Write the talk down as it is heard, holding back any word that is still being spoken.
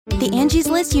The Angie's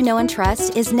List you know and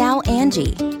trust is now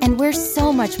Angie, and we're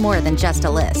so much more than just a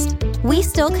list. We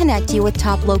still connect you with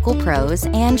top local pros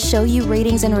and show you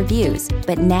ratings and reviews,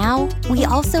 but now we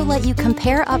also let you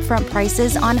compare upfront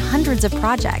prices on hundreds of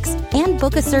projects and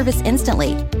book a service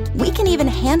instantly. We can even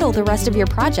handle the rest of your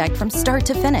project from start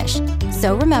to finish.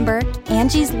 So remember,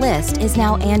 Angie's List is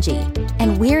now Angie,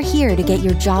 and we're here to get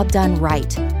your job done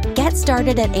right. Get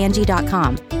started at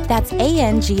Angie.com. That's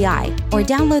ANGI, or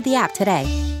download the app today.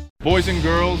 Boys and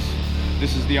girls,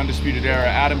 this is the Undisputed Era.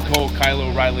 Adam Cole, Kyle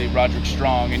O'Reilly, Roderick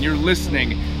Strong, and you're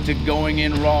listening to Going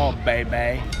In Raw,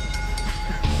 baby.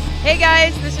 Hey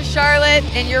guys, this is Charlotte,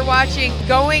 and you're watching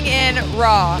Going In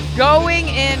Raw. Going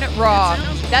In Raw.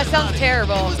 That sounds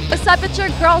terrible. What's up, it's your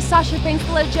girl Sasha Banks,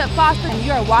 the legit boss, and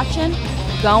you're watching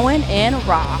Going In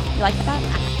Raw. You like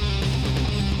that?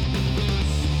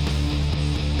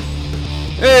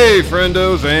 Hey,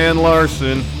 friendos, and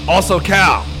Larson. Also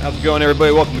Cal. How's it going,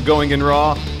 everybody? Welcome to Going In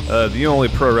Raw, the only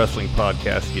pro wrestling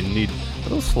podcast you need. Are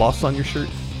those sloths on your shirt?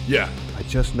 Yeah. I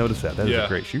just noticed that. That is a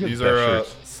great shirt. These are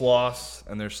sloths,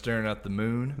 and they're staring at the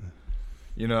moon.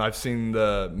 You know, I've seen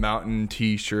the mountain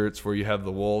T-shirts where you have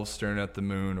the wolves staring at the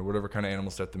moon or whatever kind of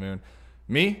animals stare at the moon.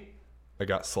 Me, I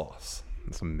got sloths.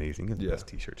 That's amazing. It's the best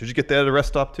T-shirt. Did you get that at a rest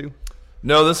stop, too?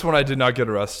 No, this one I did not get at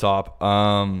a rest stop.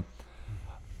 I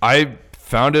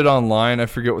found it online. I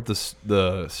forget what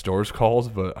the store's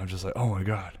called, but I'm just like, oh my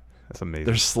god, that's amazing.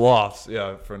 There's sloths.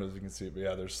 Yeah, friend, as you can see, but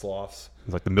yeah, there's sloths.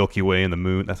 It's like the Milky Way and the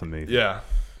moon. That's amazing. Yeah.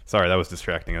 Sorry, that was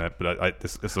distracting. But I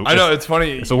know it's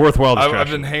funny. It's a worthwhile distraction.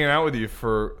 I've been hanging out with you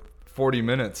for 40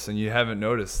 minutes and you haven't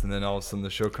noticed, and then all of a sudden the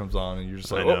show comes on and you're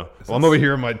just like, I know. Well, I'm over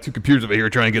here on my two computers over here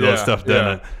trying to get all this stuff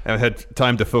done. I haven't had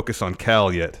time to focus on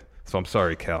Cal yet, so I'm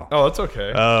sorry, Cal. Oh, that's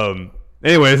okay.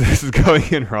 Anyways, this is Going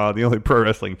In Raw, the only pro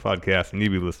wrestling podcast you need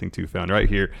to be listening to, found right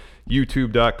here,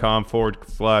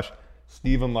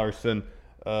 youtube.com/Steven Larson.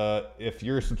 If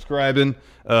you're subscribing,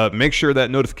 make sure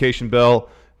that notification bell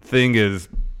thing is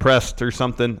pressed or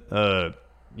something.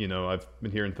 You know, I've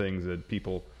been hearing things that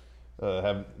people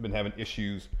have been having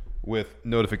issues with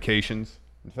notifications.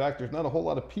 In fact, there's not a whole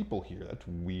lot of people here. That's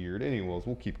weird. Anyways,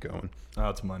 we'll keep going. Oh,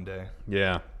 it's Monday.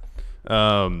 Yeah.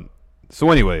 So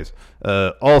anyways,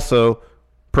 also,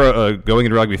 Going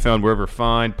In Raw can be found wherever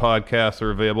fine podcasts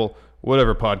are available.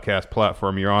 Whatever podcast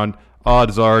platform you're on,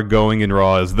 odds are Going In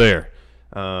Raw is there.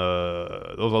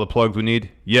 Those are the plugs we need?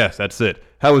 Yes, that's it.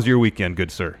 How was your weekend,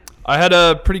 good sir? I had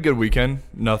a pretty good weekend.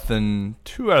 Nothing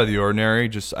too out of the ordinary.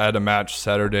 Just I had a match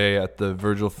Saturday at the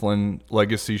Virgil Flynn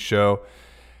Legacy show.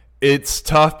 It's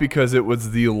tough because it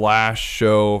was the last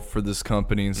show for this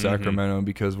company in Sacramento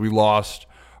because we lost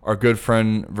our good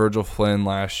friend Virgil Flynn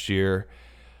last year.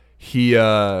 He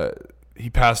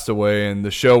passed away, and the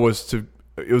show was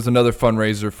another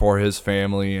fundraiser for his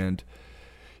family, and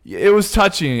it was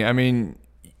touching. I mean,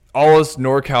 all us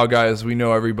NorCal guys, we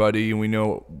know everybody, and we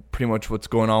know pretty much what's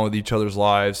going on with each other's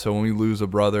lives. So when we lose a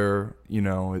brother, you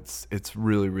know, it's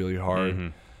really, really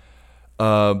hard.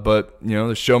 But, you know,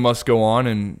 the show must go on,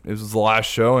 and it was the last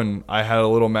show, and I had a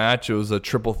little match. It was a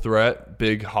triple threat,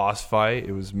 big Haas fight.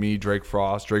 It was me, Drake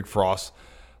Frost. Drake Frost,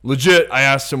 legit, I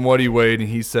asked him what he weighed, and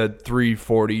he said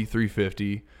 340,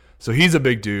 350. So he's a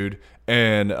big dude,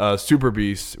 and Super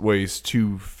Beast weighs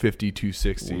 250,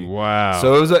 260. Wow.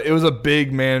 So it was a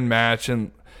big man match,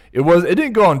 and it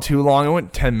didn't go on too long. It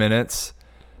went 10 minutes.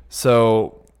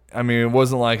 So, I mean, it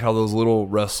wasn't like how those little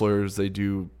wrestlers, they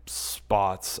do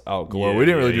spots out glow. We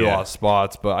didn't really do a lot of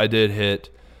spots, but I did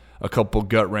hit a couple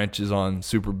gut wrenches on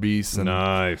Super Beast. And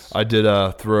nice. I did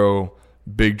throw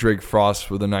big Drake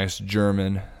Frost with a nice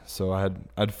German. So I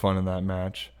had fun in that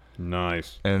match.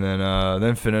 Nice. And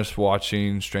then finished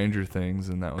watching Stranger Things,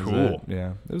 and that was it.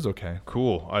 Yeah, it was okay.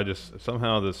 Cool.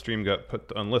 Somehow the stream got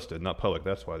put unlisted, not public.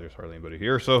 That's why there's hardly anybody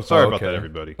here. So sorry about that,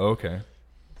 everybody. Okay.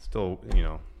 Still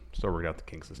working out the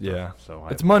kinks and stuff. Yeah. So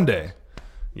it's Monday.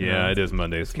 Yeah, it is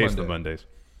Monday. It's case of the Mondays.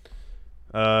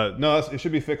 No, it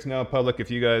should be fixed now, public. If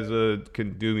you guys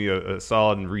can do me a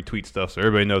solid and retweet stuff so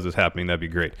everybody knows it's happening, that'd be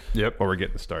great. Yep. While we're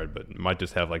getting started, but might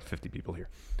just have like 50 people here.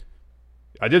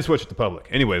 I did switch it to public.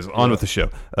 Anyways, on with the show.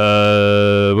 What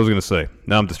was I going to say?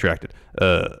 Now I'm distracted.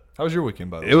 How was your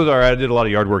weekend, by the way? It was all right. I did a lot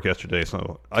of yard work yesterday,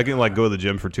 so I can go to the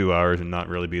gym for 2 hours and not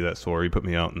really be that sore. You put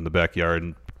me out in the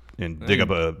backyard and dig up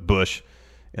a bush,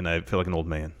 and I feel like an old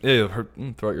man. Yeah, it hurt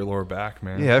throughout your lower back,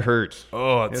 man. Yeah, it hurts.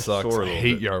 Oh, it sucks. I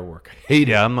hate yard work.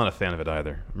 Yeah, I'm not a fan of it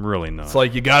either. I'm really not. It's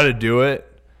like you got to do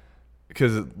it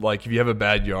because, like, if you have a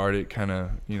bad yard, it kind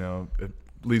of, it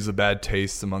leaves a bad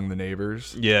taste among the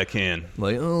neighbors. Yeah, it can.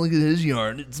 Like, oh, look at his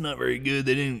yard. It's not very good.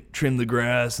 They didn't trim the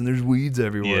grass, and there's weeds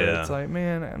everywhere. Yeah. It's like,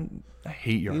 man, I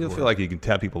hate yard You don't work. feel like you can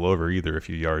tap people over either if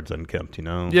your yard's unkempt, you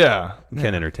know? Yeah. You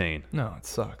can't entertain. No, it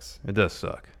sucks. It does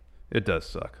suck. It does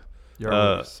suck. Yard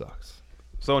work sucks.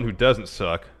 Someone who doesn't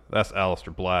suck, that's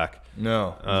Aleister Black.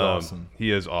 No, he's awesome.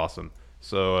 He is awesome.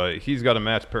 So he's got a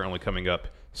match apparently coming up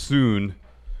soon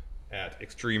at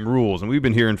Extreme Rules. And we've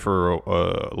been hearing for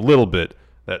a little bit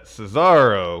that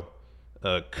Cesaro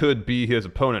could be his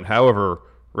opponent. However,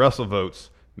 WrestleVotes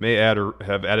may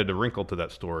have added a wrinkle to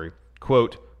that story.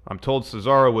 Quote, I'm told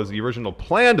Cesaro was the original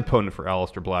planned opponent for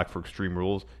Aleister Black for Extreme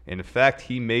Rules, and in fact,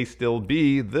 he may still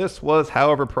be. This was,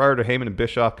 however, prior to Heyman and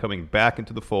Bischoff coming back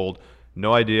into the fold.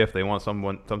 No idea if they want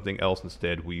something else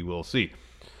instead. We will see.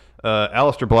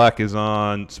 Aleister Black is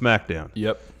on SmackDown.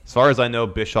 Yep. As far as I know,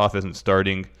 Bischoff isn't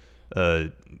starting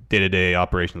day-to-day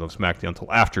operations on SmackDown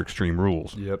until after Extreme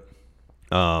Rules. Yep.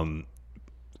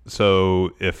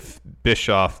 So if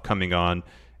Bischoff coming on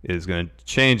is going to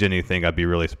change anything, I'd be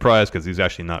really surprised because he's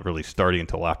actually not really starting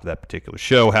until after that particular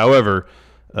show. However,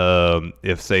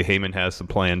 if, say, Heyman has some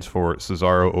plans for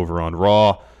Cesaro over on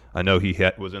Raw, I know he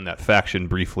was in that faction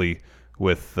briefly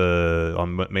with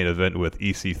on main event with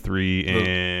EC3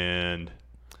 and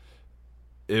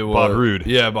It was, Bob Roode.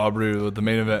 Yeah, Bob Roode with the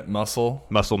main event Muscle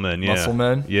Men. Yeah. Muscle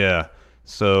Men. Yeah.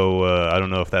 So I don't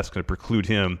know if that's going to preclude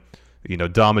him,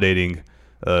 dominating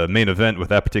main event with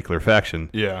that particular faction.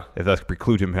 Yeah. If that's going to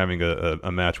preclude him having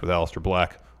a match with Aleister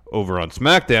Black over on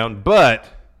SmackDown. But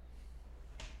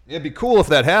it'd be cool if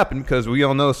that happened because we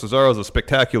all know Cesaro's a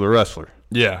spectacular wrestler.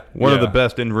 Yeah. One of the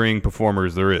best in-ring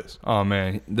performers there is. Oh,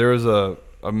 man. There was I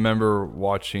remember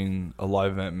watching a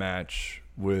live event match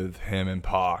with him and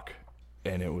Pac,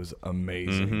 and it was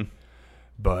amazing. Mm-hmm.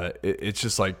 But it's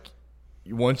just like,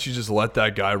 once you just let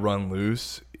that guy run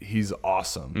loose, he's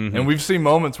awesome. Mm-hmm. And we've seen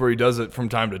moments where he does it from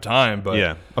time to time. But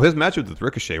Yeah. Oh, his matches with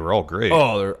Ricochet were all great.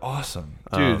 Oh, they're awesome.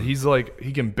 Dude, he's like,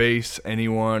 he can base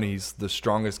anyone. He's the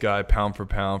strongest guy pound for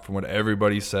pound from what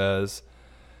everybody says.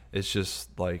 It's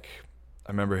just like,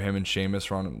 I remember him and Sheamus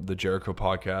were on the Jericho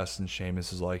podcast, and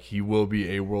Sheamus is like, he will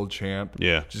be a world champ.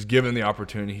 Yeah. Just given the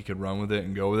opportunity, he could run with it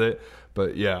and go with it.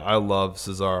 But yeah, I love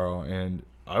Cesaro. And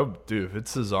dude, if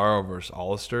it's Cesaro versus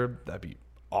Aleister, that'd be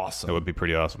awesome. That would be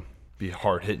pretty awesome. Be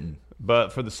hard hitting.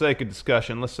 But for the sake of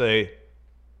discussion, let's say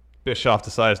Bischoff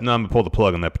decides, no, I'm going to pull the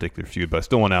plug on that particular feud, but I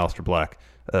still want Aleister Black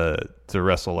to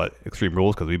wrestle at Extreme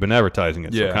Rules because we've been advertising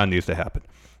it, so it Yeah. kind of needs to happen.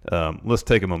 Let's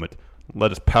take a moment.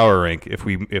 Let us power rank, if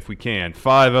we can,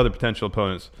 5 other potential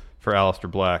opponents for Aleister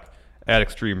Black at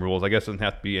Extreme Rules. I guess it doesn't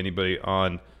have to be anybody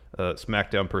on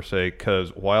SmackDown per se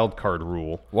because wild card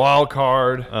rule. Wild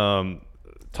card.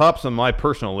 Tops on my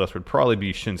personal list would probably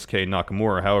be Shinsuke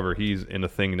Nakamura. However, he's in a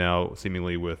thing now,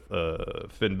 seemingly with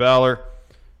Finn Balor.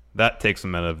 That takes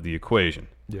him out of the equation.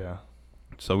 Yeah.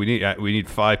 So we need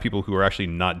 5 people who are actually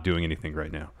not doing anything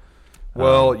right now.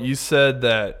 Well, you said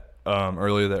that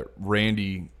earlier that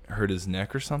Randy hurt his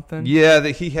neck or something. Yeah,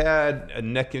 that he had a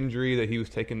neck injury that he was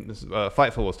taking. This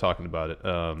Fightful was talking about it.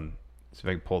 See if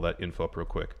I can pull that info up real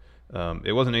quick.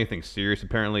 It wasn't anything serious.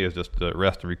 Apparently, it's just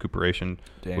rest and recuperation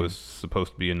was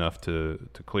supposed to be enough to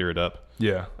clear it up.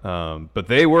 Yeah. But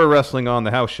they were wrestling on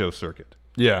the house show circuit.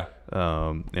 Yeah.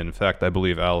 And in fact, I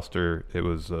believe Aleister, it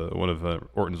was one of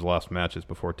Orton's last matches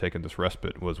before taking this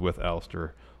respite was with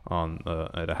Aleister on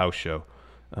at a house show.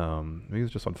 Maybe it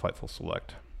was just on Fightful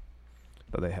Select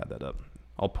that they had that up.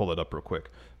 I'll pull it up real quick.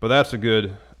 But that's a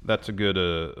good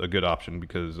option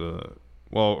because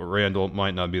Randall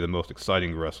might not be the most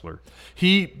exciting wrestler.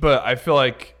 But I feel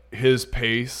like his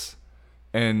pace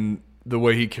and the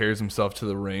way he carries himself to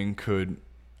the ring could,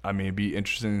 be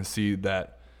interesting to see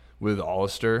that with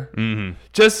Aleister. Mm-hmm.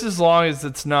 Just as long as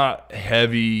it's not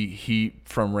heavy heat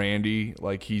from Randy,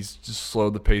 like he's just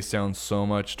slowed the pace down so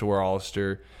much to where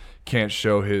Aleister can't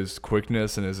show his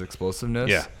quickness and his explosiveness.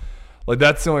 Yeah. Like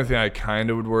that's the only thing I kind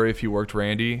of would worry if he worked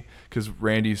Randy, because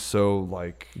Randy's so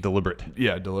like Deliberate.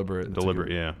 Yeah, deliberate.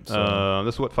 Yeah. So.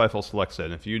 This is what Fightful Select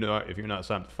said. If you're not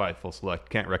signed to Fightful Select,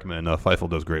 can't recommend enough. Fightful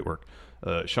does great work.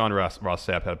 Sean Ross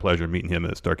Sapp had a pleasure meeting him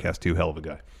at StarCast 2. Hell of a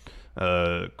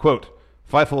guy. Quote,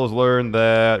 Fightful has learned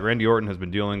that Randy Orton has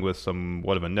been dealing with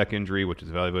somewhat of a neck injury, which was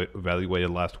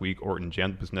evaluated last week. Orton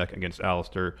jammed his neck against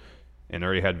Aleister and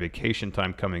already had vacation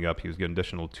time coming up. He was given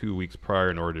additional 2 weeks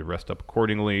prior in order to rest up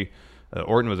accordingly.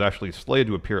 Orton was actually slated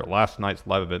to appear at last night's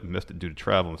live event and missed it due to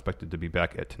travel and expected to be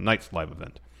back at tonight's live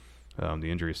event. The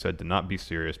injury is said to not be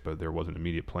serious, but there wasn't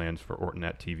immediate plans for Orton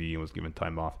at TV and was given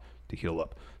time off to heal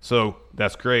up. So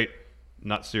that's great.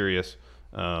 Not serious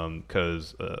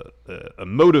because a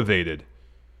motivated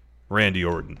Randy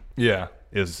Orton. Yeah.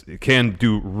 can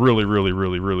do really, really,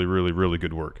 really, really, really, really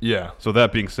good work. Yeah. So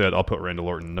that being said, I'll put Randy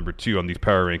Orton number 2 on these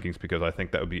power rankings because I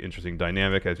think that would be interesting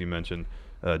dynamic, as you mentioned.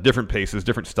 Different paces,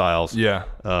 different styles. Yeah.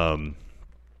 And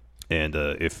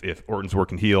if Orton's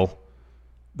working heel,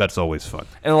 that's always fun.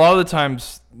 And a lot of the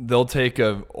times they'll take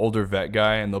an older vet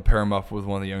guy and they'll pair him up with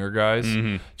one of the younger guys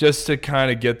just to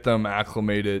kind of get them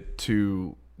acclimated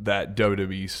to that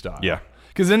WWE style. Yeah.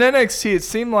 Because in NXT, it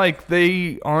seemed like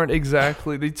they aren't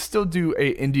exactly – they still do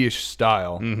a indie-ish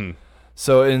style.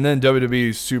 So, and then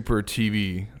WWE is super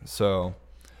TV. So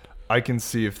I can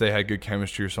see if they had good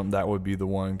chemistry or something, that would be the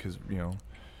one because,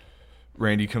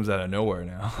 Randy comes out of nowhere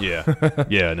now. Yeah.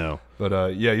 Yeah, no.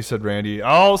 But, you said Randy.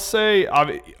 I'll say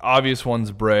obvious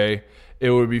one's Bray.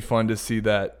 It would be fun to see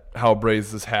that how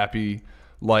Bray's this happy,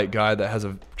 light guy that has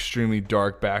an extremely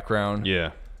dark background.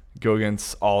 Yeah. Go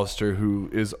against Alistair, who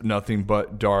is nothing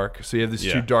but dark. So you have these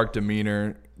two dark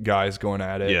demeanor guys going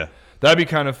at it. Yeah. That'd be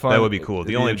kind of fun. That would be cool.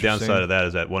 The only downside of that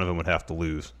is that one of them would have to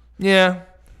lose. Yeah.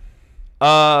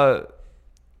 I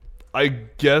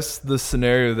guess the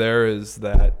scenario there is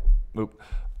that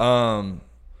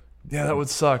that would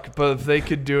suck. But if they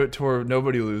could do it to where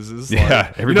nobody loses.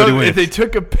 Everybody wins. If they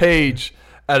took a page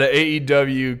out of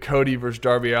AEW, Cody versus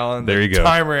Darby Allin, there you go.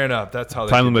 Time ran up. That's how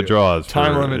they time limit draws.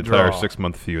 Time limit entire draw.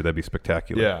 6-month feud. That'd be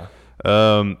spectacular.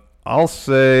 Yeah. I'll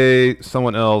say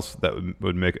someone else that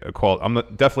would make a call.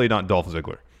 Definitely not Dolph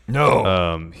Ziggler.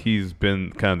 No. He's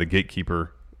been kind of the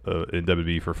gatekeeper in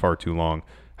WWE for far too long.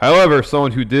 However,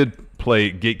 someone who did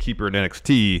play gatekeeper in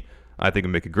NXT, I think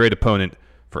would make a great opponent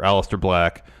for Aleister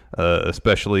Black,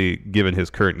 especially given his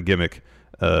current gimmick.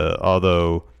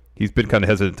 Although he's been kind of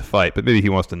hesitant to fight, but maybe he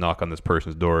wants to knock on this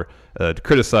person's door to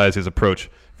criticize his approach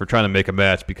for trying to make a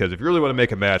match. Because if you really want to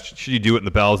make a match, should you do it in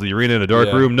the bowels of the arena in a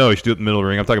dark room? No, you should do it in the middle of the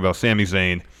ring. I'm talking about Sami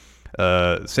Zayn.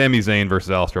 Sami Zayn versus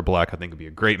Aleister Black, I think, would be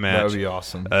a great match. That would be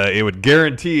awesome. It would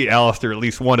guarantee Aleister at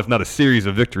least one, if not a series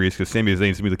of victories, because Sami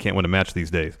Zayn simply can't win a match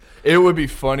these days. It would be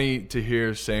funny to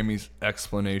hear Sami's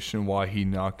explanation why he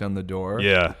knocked on the door.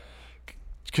 Yeah.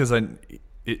 Because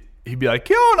he'd be like,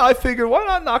 and I figured, why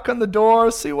not knock on the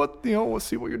door, see what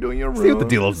see what you're doing in your room, see what the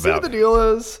deal is see what the deal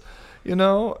is,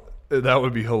 That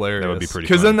would be hilarious. That would be pretty.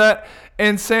 Because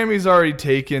then Sami's already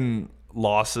taken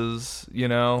losses,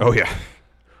 Oh yeah.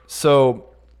 So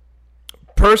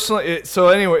personally,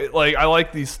 anyway, like I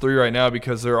like these three right now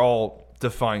because they're all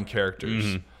defined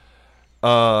characters.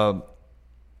 I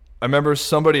remember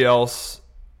somebody else,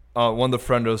 one of the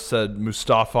friendos said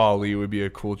Mustafa Ali would be a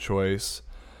cool choice,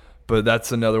 but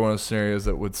that's another one of the scenarios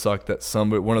that would suck that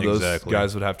one of those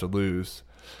guys would have to lose.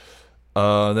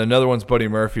 Then another one's Buddy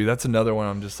Murphy. That's another one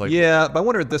I'm just like... Yeah, but I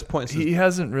wonder at this point... He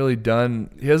hasn't really done...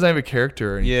 He doesn't have a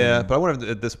character or anything. Yeah, but I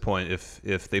wonder at this point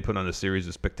if they put on a series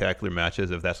of spectacular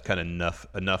matches, if that's kind of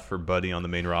enough for Buddy on the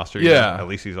main roster. Yeah. At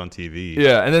least he's on TV.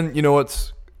 Yeah, and then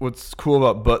what's cool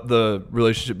about the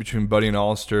relationship between Buddy and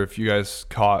Alistair, if you guys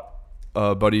caught,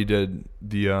 Buddy did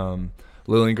the...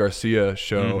 Lillian Garcia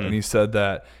show, and he said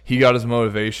that he got his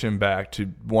motivation back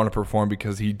to want to perform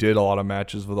because he did a lot of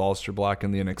matches with Aleister Black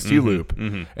in the NXT loop,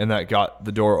 and that got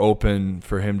the door open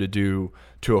for him to do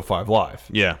 205 Live.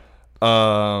 Yeah.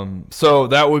 So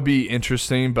that would be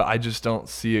interesting, but I just don't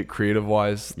see it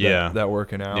creative-wise that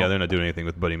working out. Yeah, they're not doing anything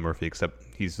with Buddy Murphy except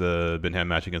he's been having a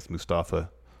match against Mustafa,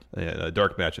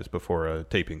 dark matches before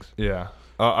tapings. Yeah.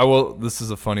 I will. This is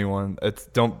a funny one. I'm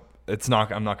not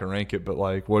going to rank it, but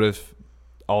like, what if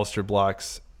Aleister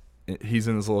Black's, he's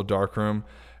in this little dark room,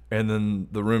 and then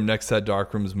the room next to that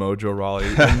dark room is Mojo Rawley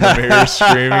in the mirror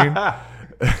screaming,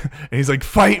 and he's like,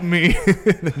 "Fight me!"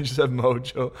 And then you just have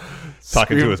Mojo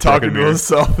talking to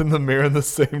himself in the mirror in the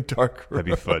same dark room. That'd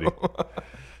be funny.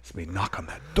 Somebody knock on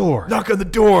that door. Knock on the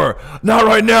door. Not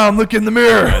right now. I'm looking in the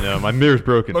mirror. I know my mirror's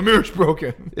broken.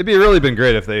 It'd be really been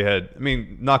great if they had. I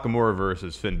mean, Nakamura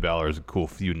versus Finn Balor is a cool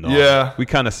feud and all. Yeah, we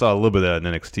kind of saw a little bit of that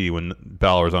in NXT when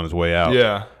Balor was on his way out.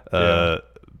 Yeah.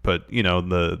 But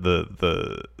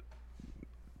the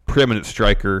preeminent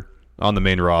striker on the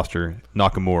main roster,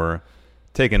 Nakamura,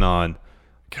 taking on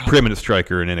preeminent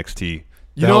striker in NXT.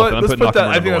 You know what? Let's put that.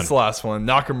 I think that's the last one.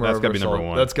 Nakamura. That's gotta be number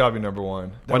one. That's gotta be number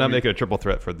one. Why not make it a triple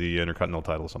threat for the Intercontinental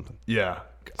title or something? Yeah.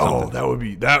 Oh, that would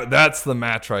be that's the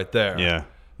match right there. Yeah.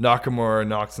 Nakamura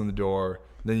knocks on the door.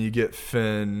 Then you get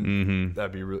Finn.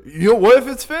 That'd be really. What if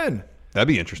it's Finn? That'd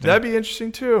be interesting. That'd be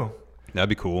interesting too. That'd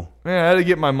be cool. Man, I had to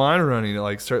get my mind running to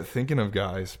like start thinking of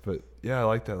guys. But yeah, I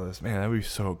like that list. Man, that'd be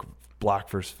so Black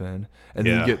versus Finn, and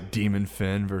then you get Demon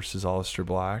Finn versus Aleister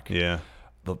Black. Yeah.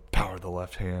 The power of the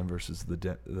left hand versus the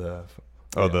demon,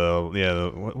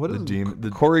 Corey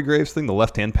Corey Graves thing, the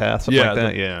left hand path, something like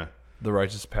that. the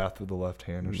righteous path with the left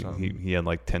hand or something. He had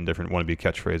like 10 different wannabe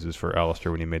catchpephrases for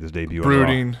Alistair when he made his debut.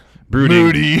 Brooding.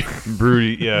 Moody,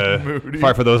 yeah. Moody.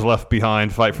 Fight for those left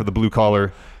behind. Fight for the blue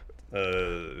collar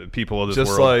people of this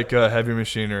Just world. like Heavy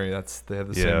Machinery. They have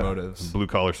the same Yeah, motives. blue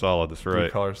collar solid. That's right. Blue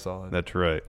collar solid. That's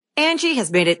right. Angie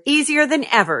has made it easier than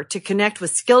ever to connect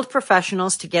with skilled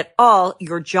professionals to get all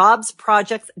your jobs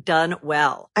projects done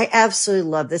well. I absolutely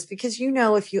love this because,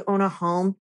 if you own a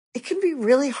home, it can be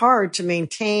really hard to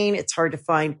maintain. It's hard to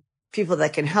find people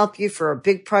that can help you for a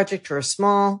big project or a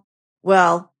small.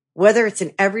 Well, whether it's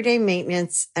in everyday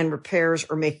maintenance and repairs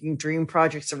or making dream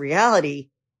projects a reality,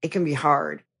 it can be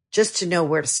hard just to know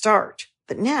where to start.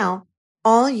 But now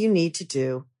all you need to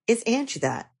do is Angie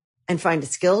that and find a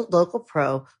skilled local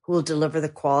pro who will deliver the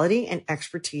quality and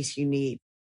expertise you need.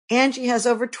 Angie has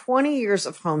over 20 years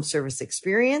of home service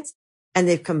experience, and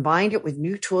they've combined it with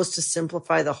new tools to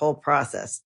simplify the whole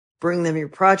process. Bring them your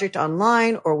project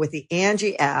online or with the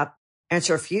Angie app,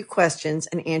 answer a few questions,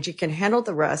 and Angie can handle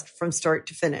the rest from start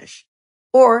to finish.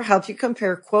 Or help you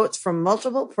compare quotes from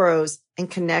multiple pros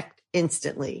and connect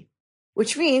instantly,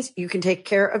 which means you can take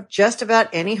care of just about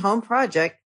any home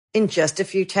project in just a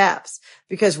few taps.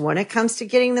 Because when it comes to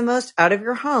getting the most out of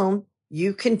your home,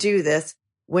 you can do this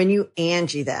when you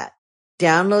Angie that.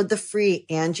 Download the free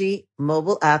Angie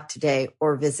mobile app today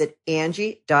or visit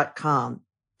Angie.com.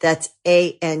 That's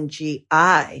ANGI.com.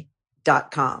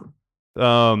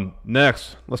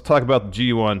 Next, let's talk about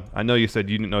the G1. I know you said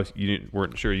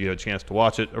weren't sure you had a chance to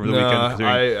watch it over the weekend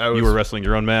because you were wrestling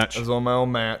your own match. I was on my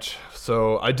own match.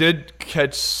 So I did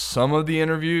catch some of the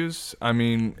interviews. I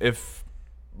mean,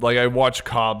 I watched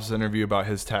Cobb's interview about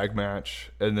his tag match,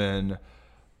 and then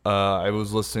I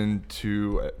was listening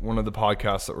to one of the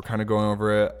podcasts that were kind of going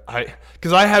over it.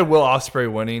 Because I had Will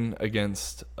Ospreay winning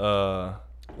against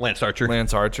Lance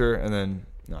Archer, and then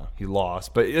no, he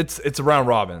lost. But it's a round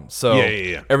robin, so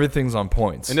yeah. everything's on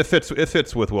points. And it fits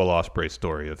with Will Ospreay's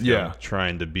story of him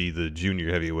trying to be the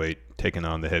junior heavyweight, taking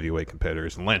on the heavyweight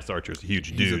competitors. And Lance Archer's a huge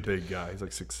dude. He's a big guy. He's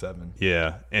like 6'7".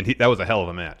 Yeah, and that was a hell of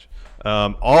a match.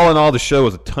 All in all, the show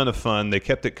was a ton of fun. They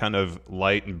kept it kind of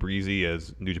light and breezy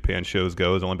as New Japan shows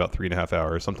go. It was only about 3.5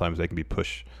 hours. Sometimes they can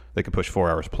push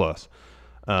 4 hours plus.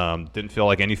 Didn't feel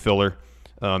like any filler.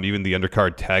 Even the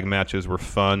undercard tag matches were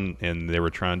fun, and they were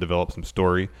trying to develop some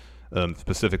story.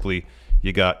 Specifically,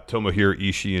 you got Tomohiro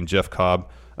Ishii and Jeff Cobb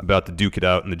about to duke it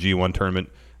out in the G1 tournament.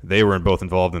 They were both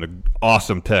involved in an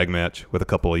awesome tag match with a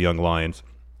couple of young lions.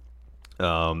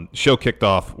 Show kicked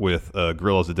off with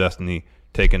Guerrillas of Destiny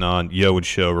taking on Yo and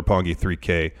Sho, Roppongi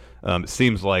 3K. It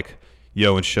seems like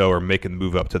Yo and Sho are making the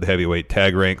move up to the heavyweight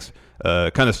tag ranks.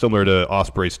 Kind of similar to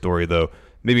Ospreay's story, though.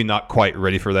 Maybe not quite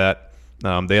ready for that.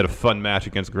 They had a fun match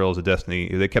against Guerrillas of Destiny.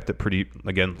 They kept it pretty,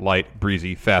 again, light,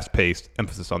 breezy, fast-paced,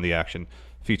 emphasis on the action.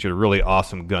 Featured a really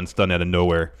awesome gun stun out of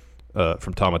nowhere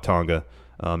from Tama Tonga.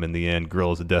 In the end,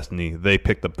 Guerrillas of Destiny, they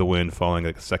picked up the win following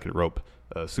like a second rope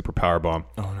super powerbomb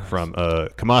from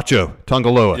Camacho,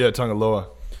 Tongaloa. Yeah, Tongaloa.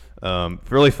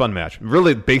 Really fun match.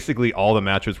 Really, basically, all the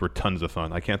matches were tons of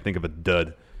fun. I can't think of a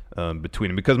dud between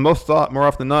them because more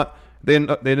often than not, they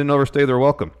didn't overstay their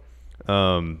welcome.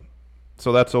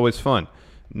 So that's always fun.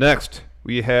 Next,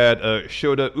 we had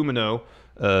Shota Umino,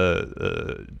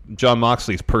 Jon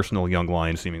Moxley's personal young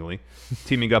lion, seemingly,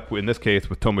 teaming up, in this case,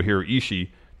 with Tomohiro Ishii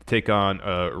to take on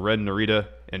Ren Narita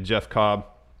and Jeff Cobb.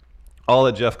 All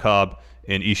that Jeff Cobb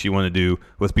and Ishii wanted to do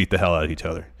was beat the hell out of each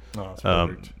other. Oh, that's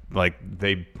perfect.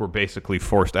 They were basically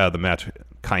forced out of the match,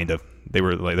 kind of. They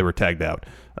were tagged out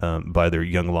by their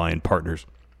young lion partners.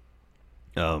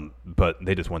 But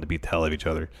they just wanted to beat the hell out of each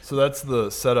other. So that's the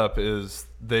setup. Is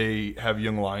they have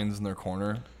young lions in their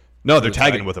corner? No, they're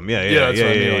tagging with them. Yeah. That's what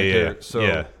I mean. Yeah.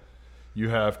 So you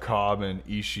have Cobb and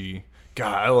Ishii.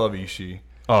 God, I love Ishii.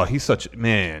 Oh, he's such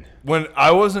man. When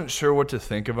I wasn't sure what to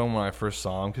think of him when I first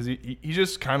saw him because he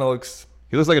just kind of looks.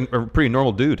 He looks like a pretty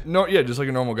normal dude. No, yeah, just like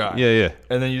a normal guy. Yeah.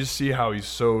 And then you just see how he's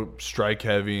so strike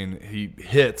heavy and he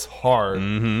hits hard.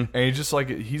 Mm-hmm.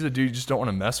 And he's a dude you just don't want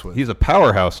to mess with. He's a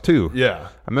powerhouse too. Yeah.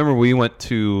 I remember we went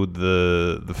to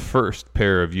the first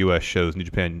pair of U.S. shows, New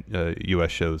Japan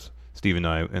U.S. shows, Steve and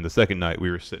I, and the second night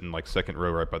we were sitting like second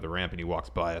row right by the ramp, and he walks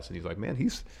by us and he's like, "Man,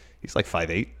 he's like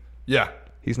 5'8". Yeah.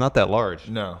 He's not that large.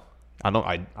 No.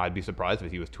 I'd be surprised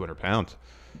if he was 200 pounds.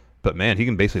 But man, he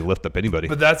can basically lift up anybody.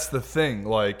 But that's the thing.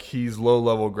 Like he's low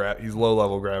level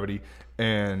gravity,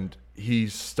 and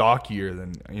he's stockier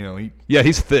than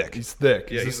he's thick. He's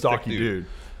thick. Yeah, he's a stocky dude.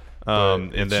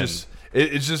 And then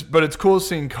but it's cool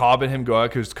seeing Cobb and him go out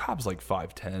because Cobb's like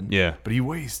 5'10". Yeah. But he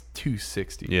weighs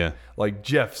 260. Yeah. Like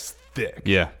Jeff's thick.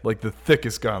 Yeah. Like the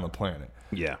thickest guy on the planet.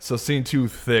 Yeah. So seeing two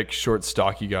thick, short,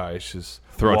 stocky guys just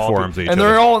throwing walloping. forearms at each and other.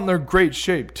 they're all in their great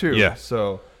shape too. Yeah.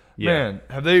 So, Yeah. man,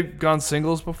 have they gone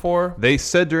singles before? They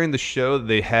said during the show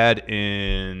they had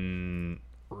in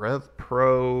Rev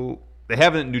Pro. They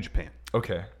have it in New Japan.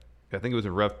 Okay. I think it was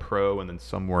in Rev Pro and then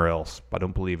somewhere else, but I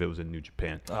don't believe it was in New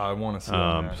Japan. I want to see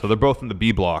that match. So they're both in the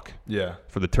B block. Yeah.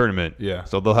 For the tournament. Yeah.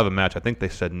 So they'll have a match. I think they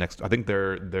said next. I think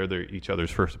they're each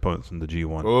other's first opponents in the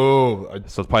G1. Oh.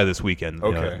 So it's probably this weekend.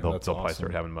 Okay, They'll that's probably awesome.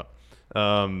 start having them up.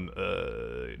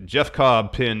 Jeff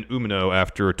Cobb pinned Umino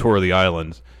after a tour of the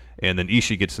islands, and then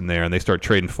Ishii gets in there, and they start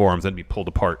trading forearms, then be pulled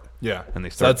apart. Yeah. And they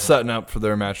So start. that's setting up for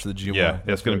their match for the G1. Yeah,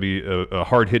 it's going to be a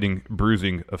hard-hitting,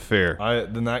 bruising affair.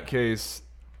 In that case,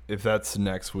 if that's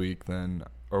next week, then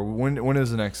or when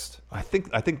is the next? I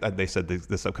think that they said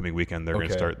this upcoming weekend they're going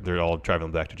to Okay. start. They're all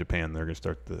traveling back to Japan. They're going to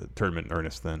start the tournament in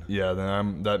earnest then. Yeah,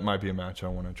 then that might be a match I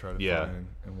want to try to Yeah. find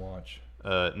and watch.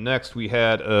 Next, we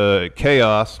had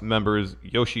Chaos members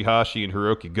Yoshihashi and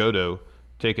Hiroki Goto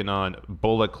taking on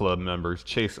Bullet Club members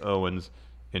Chase Owens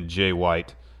and Jay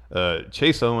White.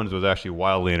 Chase Owens was actually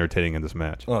wildly entertaining in this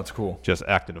match. Oh, that's cool. Just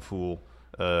acting a fool.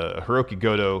 Hiroki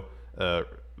Goto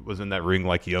was in that ring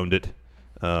like he owned it.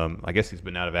 I guess he's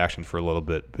been out of action for a little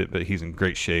bit, but he's in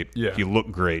great shape. Yeah. He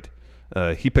looked great.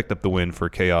 He picked up the win for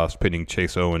Chaos, pinning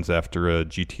Chase Owens after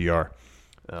GTR.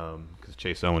 Because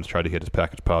Chase Owens tried to hit his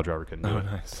package pile driver, couldn't do it.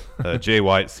 Nice. Jay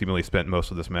White seemingly spent most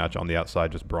of this match on the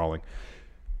outside just brawling.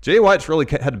 Jay White's really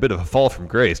had a bit of a fall from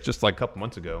grace, just like a couple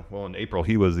months ago. Well, in April,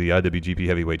 he was the IWGP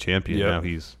Heavyweight Champion. Yep.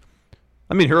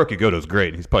 Now Hiroki Goto's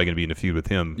great. He's probably going to be in a feud with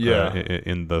him Yeah.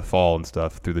 in the fall and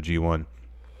stuff through the G1.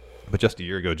 But just a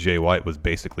year ago, Jay White was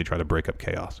basically trying to break up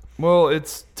Chaos. Well,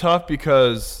 it's tough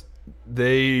because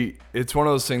it's one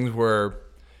of those things where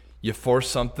you force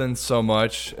something so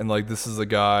much, and like this is a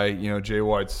guy, Jay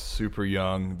White's super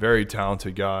young, very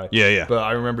talented guy. Yeah. But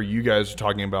I remember you guys were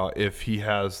talking about if he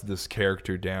has this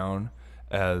character down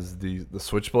as the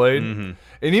Switchblade, and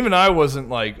even I wasn't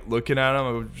like looking at him.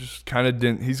 I was just kind of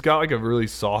didn't. He's got like a really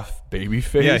soft baby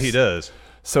face. Yeah, he does.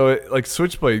 So like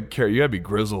Switchblade character, you gotta be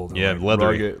grizzled. Yeah, and,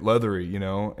 leathery. rugged, leathery,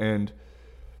 and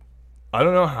I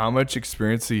don't know how much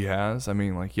experience he has. I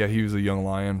mean, like, yeah, he was a young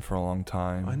lion for a long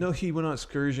time. I know he went on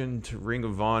excursion to Ring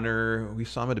of Honor. We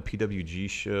saw him at a PWG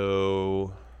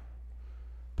show.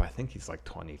 But I think he's like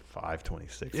 25,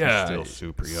 26. Yeah, He's still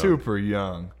super young. Super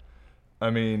young. I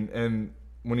mean, and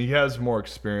when he has more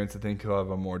experience, I think he'll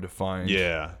have a more defined,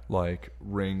 Yeah. like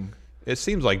ring. It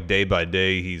seems like day by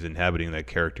day he's inhabiting that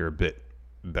character a bit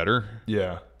better.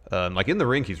 Yeah. Like in the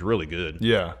ring, he's really good.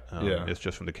 Yeah. It's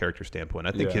just from the character standpoint.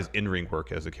 I think Yeah. his in-ring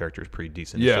work as a character is pretty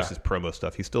decent. Yeah. It's just his promo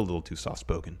stuff. He's still a little too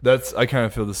soft-spoken. I kind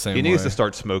of feel the same He needs way. to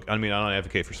start smoking. I mean, I don't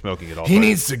advocate for smoking at all. He but-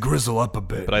 needs to grizzle up a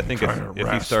bit. But I think if Kinda he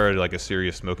rasp. started like a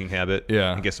serious smoking habit,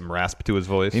 Yeah. and get some rasp to his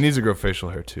voice. He needs to grow facial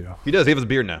hair too. He does. He has a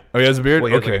beard now. Oh, he has a beard? Well,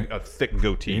 he has Okay. like a thick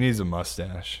goatee. He needs a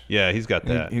mustache. Yeah, he's got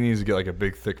that. He needs to get like a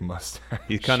big, thick mustache.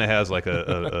 He kind of has like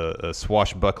a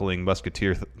swashbuckling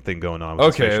musketeer thing going on. With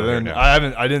his Okay, facial hair then now.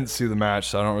 I didn't see the match,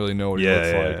 so I don't really know what he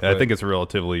looks like. I but think it's a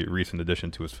relatively recent addition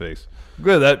to his face.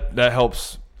 good. That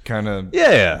helps kind of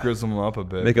Yeah, grizzle him up a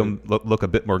bit. make him look a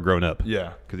bit more grown up.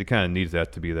 Yeah, because he kind of needs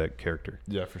that to be that character.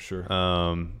 yeah, for sure.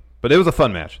 But it was a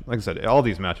fun match. Like I said, all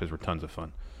these matches were tons of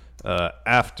fun.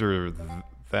 After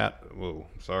that, whoa,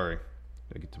 sorry,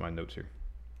 gotta get to my notes here.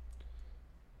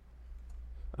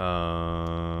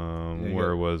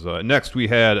 Where was next? We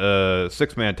had a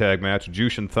 6-man tag match: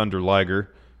 Jushin Thunder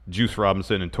Liger, Juice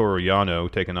Robinson, and Toru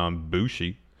Yano taking on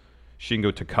Bushi,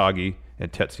 Shingo Takagi,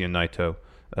 and Tetsuya Naito.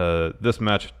 This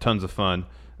match, tons of fun,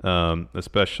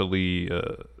 especially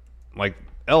like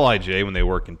LIJ when they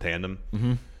work in tandem,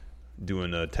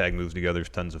 doing tag moves together is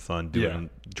tons of fun. Doing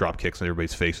drop kicks on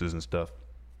everybody's faces and stuff.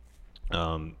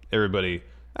 Everybody,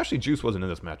 actually, Juice wasn't in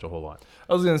this match a whole lot.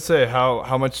 I was gonna say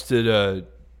how much did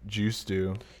Juice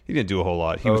do? He didn't do a whole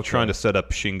lot. He was Okay. trying to set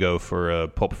up Shingo for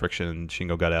Pulp Friction, and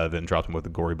Shingo got out of it and dropped him with a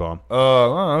gory bomb.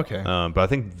 Oh, okay. But I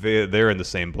think they're in the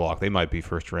same block. They might be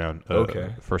first round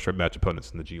match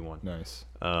opponents in the G1. Nice.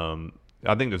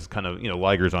 I think this is kind of,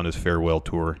 Liger's on his farewell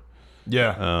tour.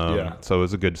 Yeah. So it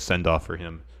was a good send off for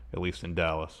him, at least in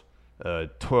Dallas.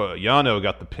 Yano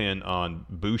got the pin on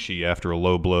Bushi after a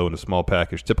low blow in a small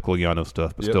package. Typical Yano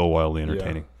stuff, but still wildly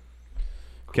entertaining.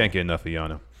 Can't get enough of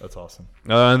Yano. That's awesome.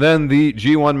 And then the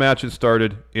G1 matches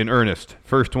started in earnest.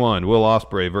 First one, Will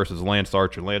Ospreay versus Lance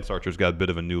Archer. Lance Archer's got a bit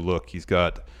of a new look. He's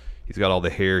got all the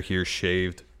hair here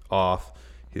shaved off.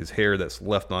 His hair that's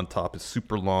left on top is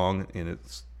super long, and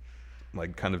it's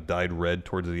like kind of dyed red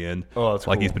towards the end. Oh, that's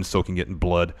like cool. he's been soaking it in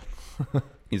blood.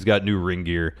 He's got new ring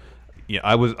gear. Yeah,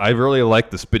 I really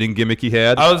liked the spitting gimmick he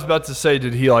had. I was about to say,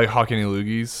 did he like huck any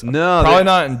loogies? No, probably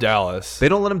not in Dallas. They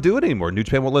don't let him do it anymore. New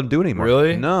Japan won't let him do it anymore.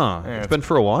 Really? No, Yeah, it's been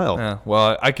for a while. Yeah,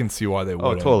 well, I can see why they would.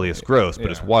 Oh, totally. It's gross, but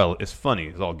Yeah. it's wild. It's funny.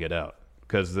 It's all get out.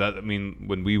 Because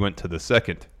when we went to the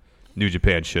second New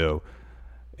Japan show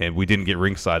and we didn't get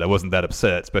ringside, I wasn't that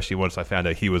upset, especially once I found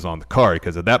out he was on the card.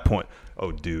 Because at that point,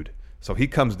 oh, dude. So he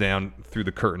comes down through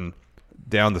the curtain,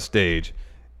 down the stage,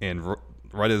 and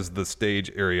right as the stage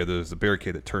area, there's a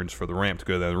barricade that turns for the ramp to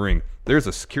go down the ring. There's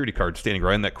a security guard standing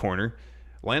right in that corner.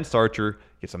 Lance Archer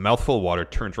gets a mouthful of water,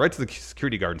 turns right to the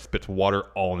security guard, and spits water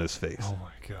all in his face. Oh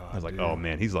my god! I was like, oh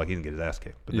man, he's like he can get his ass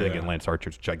kicked. But then again, Lance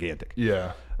Archer's gigantic.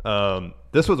 Yeah.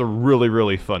 This was a really,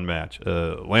 really fun match.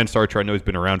 Lance Archer, I know he's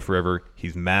been around forever.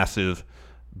 He's massive,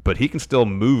 but he can still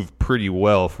move pretty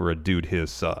well for a dude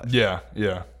his size. Yeah.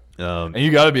 And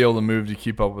you got to be able to move to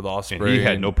keep up with Ospreay. And he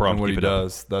had no problem what he keeping up.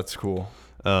 does. That's cool.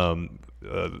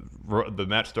 The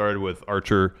match started with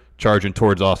Archer charging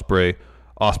towards Ospreay.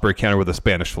 Ospreay countered with a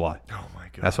Spanish Fly. Oh my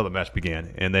god! That's how the match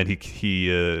began. And then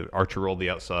Archer rolled the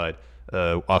outside.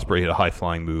 Ospreay hit a high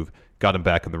flying move, got him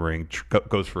back in the ring,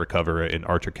 goes for a cover, and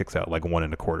Archer kicks out like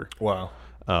 1 1/4. Wow.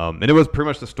 And it was pretty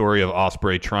much the story of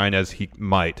Ospreay trying as he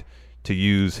might to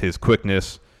use his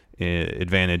quickness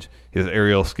advantage, his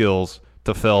aerial skills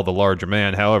to fell the larger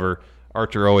man. However,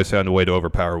 Archer always found a way to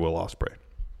overpower Will Ospreay.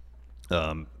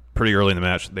 Pretty early in the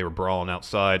match, they were brawling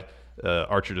outside.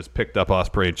 Archer just picked up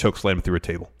Ospreay and chokeslammed him through a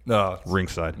table.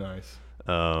 Ringside. Nice.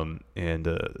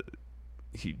 And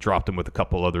he dropped him with a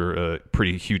couple other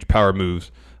pretty huge power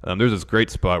moves. There's this great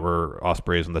spot where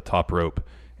Ospreay is on the top rope,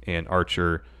 and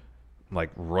Archer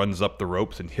runs up the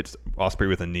ropes and hits Ospreay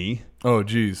with a knee. Oh,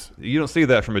 geez. You don't see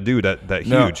that from a dude that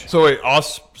No. huge. So wait,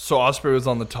 Ospreay was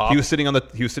on the top. He was sitting on the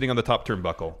top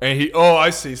turnbuckle. And I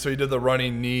see. So he did the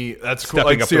running knee. That's cool.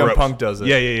 Stepping Like up the CM ropes. Punk does it.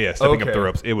 Yeah. Stepping up Okay. the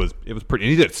ropes. It was pretty.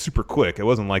 And he did it super quick. It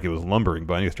wasn't like it was lumbering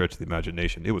by any stretch of the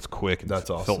imagination. It was quick. And That's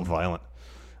felt awesome. violent.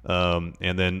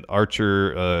 And then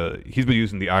Archer, he's been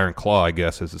using the Iron Claw, I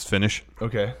guess, as his finish.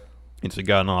 Okay. And so he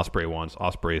got an Ospreay once.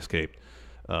 Ospreay escaped.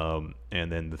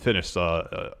 And then the finish saw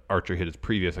Archer hit his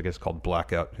previous, I guess called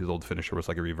Blackout. His old finisher was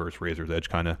like a reverse Razor's Edge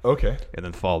kind of. Okay. And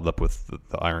then followed up with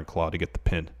the Iron Claw to get the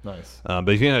pin. Nice. But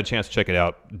if you didn't have a chance to check it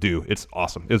out, do. It's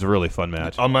awesome. It was a really fun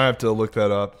match. I might have to look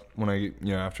that up when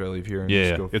after I leave here. And Yeah,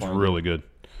 just go it's find really it.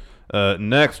 good.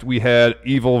 Next, we had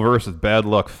Evil versus Bad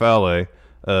Luck Fale.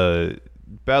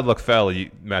 Bad Luck Fale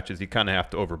matches you kind of have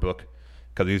to overbook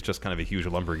because he's just kind of a huge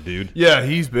lumbering dude. Yeah,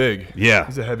 he's big. Yeah.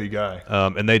 He's a heavy guy.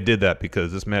 And they did that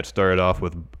because this match started off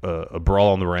with a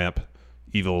brawl on the ramp.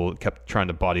 Evil kept trying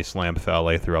to body slam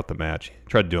Fale throughout the match. He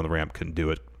tried to do it on the ramp, couldn't do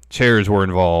it. Chairs were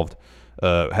involved.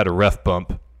 Had a ref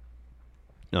bump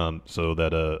so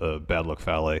that Bad Luck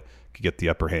Fale could get the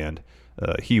upper hand.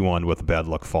 He won with a Bad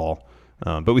Luck Fall.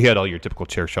 But we had all your typical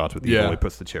chair shots with Evil. Yeah. He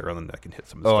puts the chair on the neck and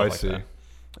hits him and I stuff like see.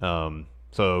 that.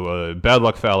 So Bad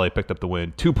Luck Fale picked up the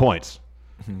win. 2 points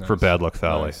for Bad Luck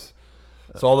Fale. Nice.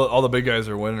 So all the big guys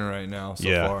are winning right now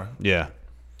so far. Yeah.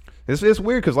 It's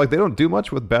weird because they don't do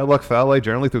much with Bad Luck Fale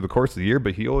generally through the course of the year,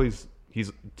 but he's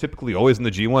typically always in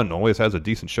the G1 and always has a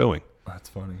decent showing. That's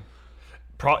funny.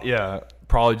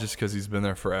 Probably just because he's been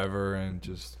there forever and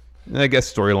just. And I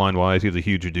guess storyline wise, he's a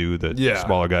huge dude that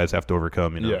smaller guys have to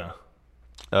overcome. Yeah.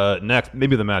 Next,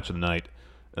 maybe the match of the night,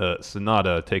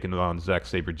 Sonata taking on Zack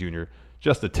Sabre Jr.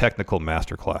 Just a technical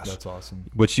masterclass. That's awesome.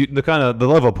 Which the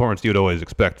level of opponents you'd always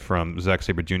expect from Zack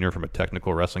Sabre Jr. from a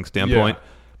technical wrestling standpoint. Yeah.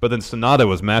 But then Sonata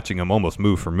was matching him almost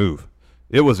move for move.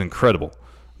 It was incredible.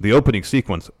 The opening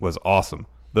sequence was awesome.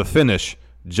 The finish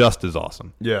just as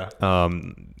awesome. Yeah.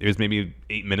 It was maybe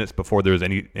 8 minutes before there was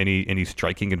any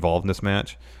striking involved in this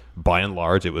match. By and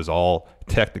large, it was all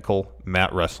technical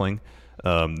mat wrestling.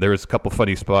 There was a couple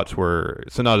funny spots where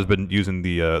Sonata's been using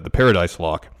the Paradise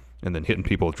Lock and then hitting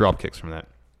people with drop kicks from that.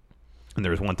 And there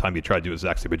was one time he tried to do a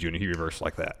Zack Sabre Jr. He reversed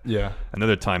like that. Yeah.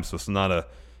 Another time, so Sonata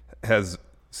has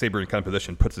Sabre in kind of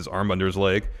position, puts his arm under his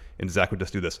leg, and Zack would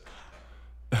just do this.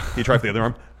 He tried for the other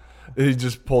arm. He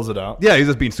just pulls it out. Yeah, he's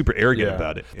just being super arrogant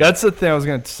about it. That's the thing I was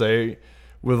going to say.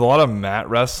 With a lot of mat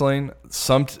wrestling,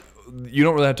 you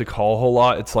don't really have to call a whole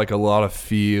lot. It's like a lot of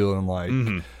feel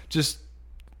and just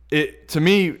it. To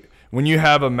me, when you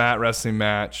have a mat wrestling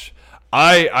match,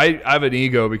 I have an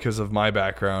ego because of my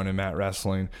background in mat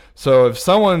wrestling. So if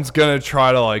someone's gonna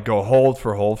try to go hold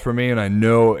for me, and I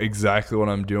know exactly what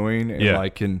I'm doing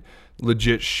and can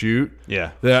legit shoot,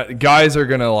 that guys are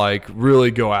gonna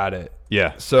really go at it.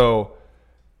 Yeah. So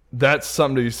that's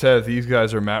something to be said. If these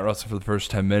guys are mat wrestling for the first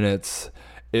 10 minutes,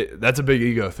 that's a big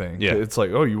ego thing. Yeah. It's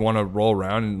like, oh, you want to roll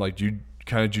around and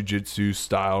kind of jiu-jitsu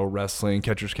style wrestling,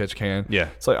 catchers catch can. Yeah.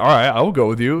 It's like, all right, I will go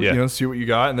with you. Yeah. You know, see what you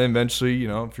got, and then eventually, you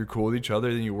know, if you're cool with each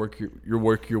other, then you work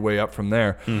your way up from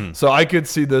there. So I could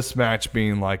see this match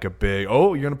being like a big,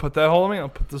 oh, you're gonna put that hole on me, I'll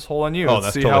put this hole on you. Oh, Let's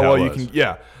that's see totally how how well it you was. can.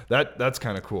 Yeah, that's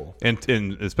kind of cool. And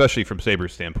especially from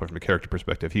Saber's standpoint, from a character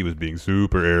perspective, he was being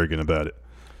super arrogant about it.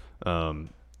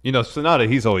 You know, Sonata,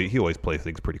 he always plays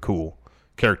things pretty cool,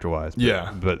 character-wise.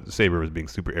 Yeah. But Saber was being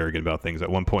super arrogant about things. At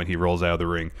one point, he rolls out of the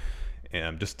ring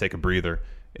and just take a breather,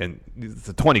 and it's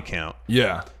a 20 count.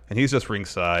 Yeah. And he's just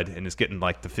ringside, and it's getting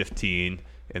like the 15,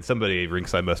 and somebody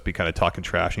ringside must be kind of talking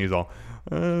trash, and he's all,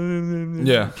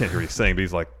 Yeah. can't hear what he's saying, but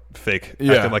he's like fake,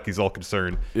 Yeah. acting like he's all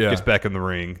concerned. Yeah. Gets back in the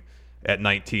ring at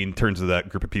 19, turns to that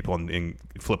group of people and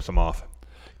flips them off.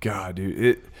 God,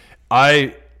 dude,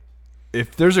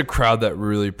 if there's a crowd that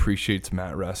really appreciates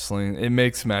mat wrestling, it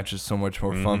makes matches so much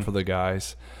more fun for the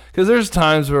guys. Because there's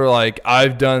times where, like,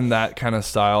 I've done that kind of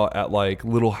style at, like,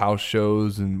 little house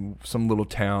shows in some little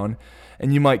town,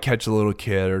 and you might catch a little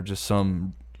kid or just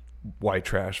some white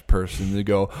trash person to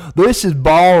go, this is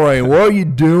boring, what are you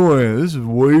doing? This is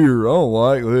weird, I don't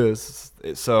like this.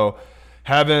 So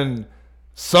having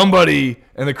somebody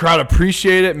in the crowd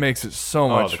appreciate it makes it so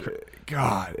much,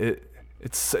 God,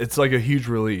 it's like a huge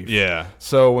relief. Yeah.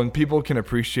 So when people can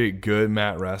appreciate good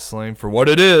mat wrestling for what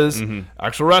it is,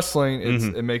 actual wrestling,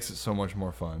 it makes it so much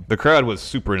more fun. The crowd was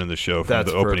super into the show from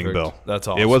That's the opening perfect. bell. That's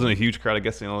It awesome. wasn't a huge crowd. I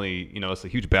guess it's a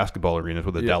huge basketball arena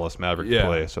where the Yeah. Dallas Mavericks Yeah.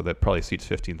 play, so that probably seats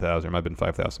 15,000. There might have been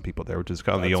 5,000 people there, which is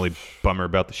kind of the only bummer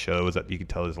about the show is that you can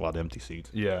tell there's a lot of empty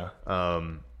seats. Yeah.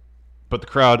 But the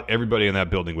crowd, everybody in that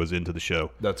building was into the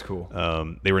show. That's cool.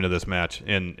 They were into this match,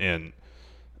 and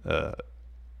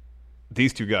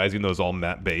these two guys, even though it was all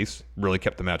mat based, really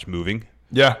kept the match moving.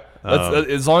 Yeah.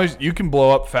 As long as you can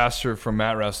blow up faster from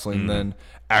mat wrestling than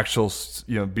actual,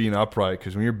 being upright.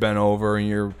 Because when you're bent over and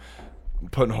you're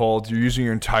putting holds, you're using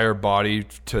your entire body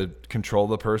to control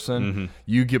the person.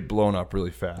 You get blown up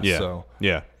really fast. Yeah. So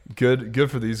yeah. good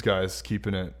for these guys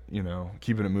keeping it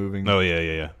moving. Oh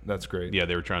yeah. That's great. Yeah,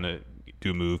 they were trying to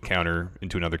do a move, counter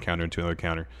into another counter into another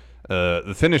counter.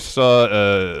 The finish saw,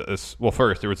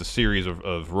 first there was a series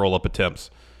of roll-up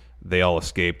attempts. They all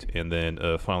escaped, and then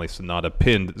finally Sonata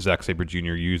pinned Zack Sabre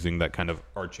Jr. using that kind of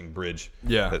arching bridge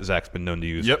that Zack's been known to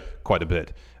use quite a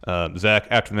bit. Zack,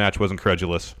 after the match, wasn't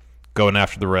credulous, going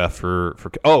after the ref for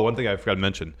one thing I forgot to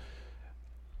mention.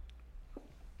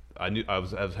 I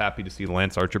was happy to see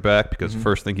Lance Archer back because the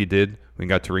first thing he did when he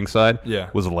got to ringside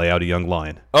was lay out a young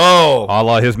lion. Oh! A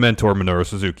la his mentor, Minoru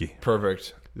Suzuki.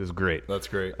 Perfect. This is great. That's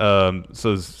great.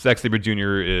 So Zack Sabre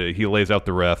Jr., he lays out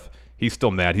the ref. He's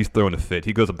still mad. He's throwing a fit.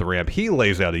 He goes up the ramp. He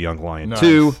lays out a young lion,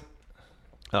 too.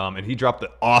 And he dropped the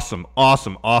awesome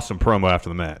promo after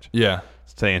the match. Yeah.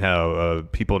 Saying how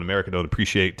people in America don't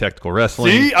appreciate technical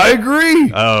wrestling. See, I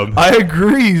agree. I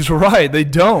agree. He's right. They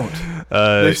don't.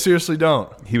 They seriously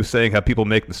don't. He was saying how people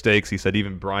make mistakes. He said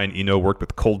even Brian Eno worked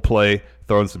with Coldplay,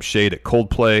 throwing some shade at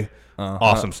Coldplay.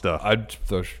 Awesome stuff.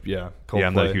 Coldplay. Yeah,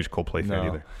 I'm not a huge Coldplay fan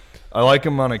either. I like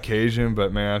them on occasion,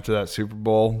 but man, after that Super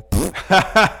Bowl,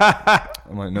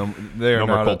 I'm like, no, they are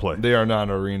more not. Coldplay. They are not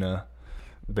an arena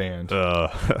band.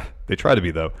 They try to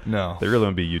be, though. No. They really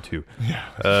want to be U2.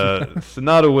 Yeah.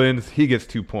 Sonata wins. He gets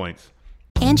 2 points.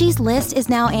 Angie's List is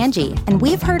now Angie, and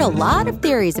we've heard a lot of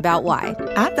theories about why.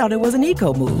 I thought it was an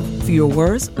eco move. Fewer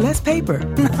words, less paper.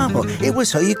 No, it was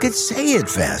so you could say it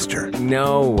faster.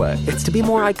 No, it's to be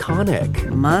more iconic.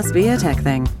 Must be a tech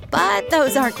thing. But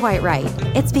those aren't quite right.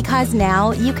 It's because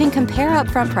now you can compare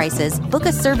upfront prices, book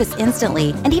a service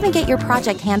instantly, and even get your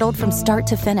project handled from start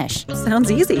to finish.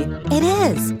 Sounds easy. It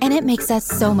is, and it makes us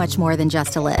so much more than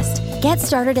just a list. Get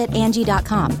started at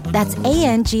Angie.com. That's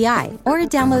ANGI, or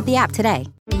download the app today.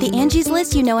 The Angie's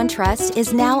List you know and trust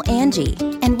is now Angie,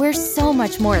 and we're so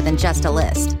much more than just a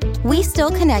list. We still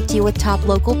connect you with top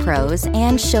local pros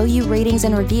and show you ratings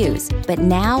and reviews, but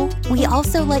now we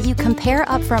also let you compare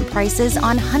upfront prices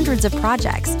on hundreds of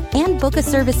projects and book a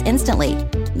service instantly.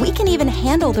 We can even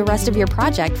handle the rest of your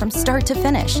project from start to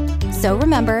finish. So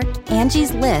remember,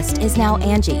 Angie's List is now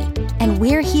Angie, and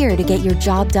we're here to get your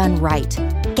job done right.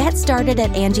 Get started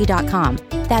at Angie.com.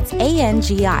 That's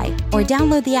ANGI, or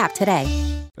download the app today.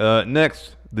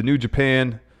 Next, the New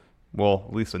Japan,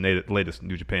 at least the latest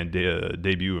New Japan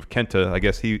debut of Kenta. I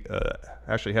guess he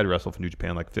actually had wrestled for New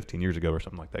Japan like 15 years ago or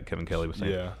something like that, Kevin Kelly was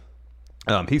saying.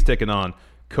 Yeah. He's taking on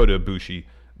Kota Ibushi.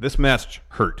 This match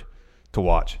hurt to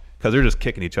watch because they're just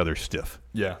kicking each other stiff.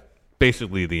 Yeah.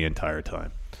 Basically the entire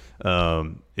time.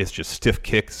 It's just stiff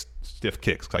kicks.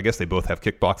 I guess they both have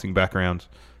kickboxing backgrounds.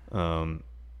 And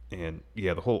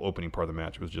yeah, the whole opening part of the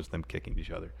match was just them kicking each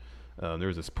other. There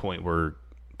was this point where,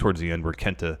 towards the end, where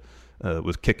Kenta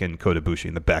was kicking Kota Ibushi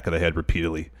in the back of the head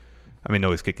repeatedly. I mean,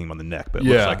 no, he's kicking him on the neck, but it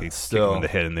looks like he's kicking him in the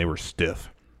head, and they were stiff.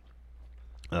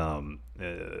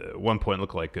 At one point, it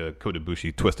looked like Kota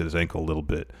Ibushi twisted his ankle a little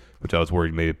bit, which I was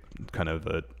worried made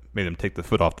him take the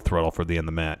foot off the throttle for the end of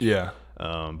the match. Yeah.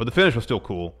 But the finish was still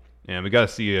cool, and we got to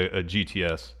see a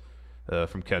GTS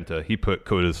from Kenta. He put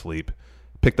Kota to sleep,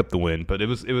 picked up the win, but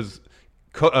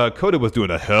Kota was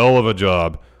doing a hell of a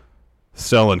job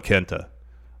selling Kenta.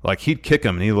 Like, he'd kick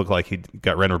him, and he looked like he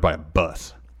got ran over by a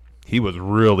bus. He was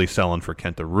really selling for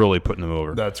Kenta, really putting him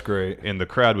over. That's great. And the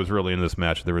crowd was really into this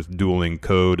match. There was dueling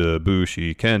Kota,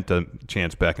 Ibushi, Kenta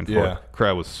chants back and forth. Yeah.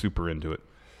 Crowd was super into it.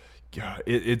 Yeah,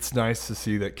 it's nice to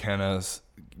see that Kenta's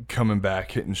coming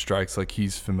back, hitting strikes like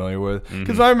he's familiar with.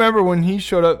 Because I remember when he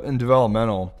showed up in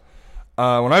developmental,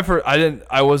 when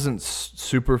I wasn't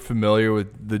super familiar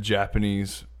with the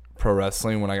Japanese pro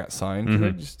wrestling when I got signed. 'Cause I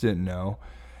just didn't know,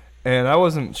 and I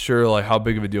wasn't sure like how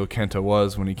big of a deal Kenta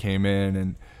was when he came in.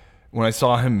 And when I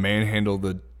saw him manhandle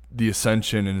the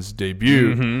Ascension in his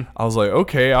debut, I was like,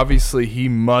 okay, obviously he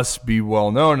must be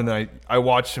well known. And then I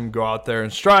watched him go out there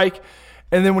and strike.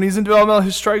 And then when he's in developmental,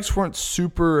 his strikes weren't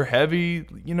super heavy.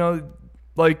 You know,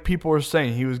 like people were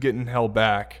saying, he was getting held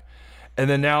back. And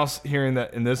then now hearing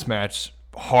that in this match,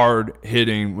 hard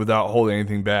hitting without holding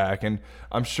anything back. And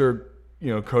I'm sure,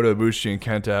 Kota Ibushi and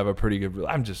Kenta have a pretty good –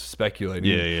 I'm just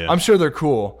speculating. Yeah. I'm sure they're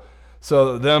cool.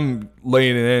 So them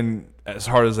laying it in as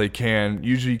hard as they can,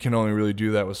 usually you can only really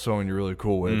do that with someone you're really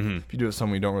cool with. If you do it with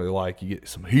someone you don't really like, you get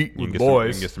some heat with the boys.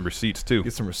 You can get some receipts too.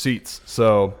 Get some receipts.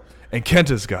 So, and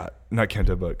Kota's got the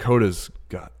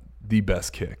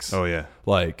best kicks. Oh, yeah.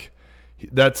 Like,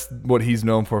 that's what he's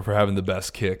known for having the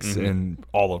best kicks in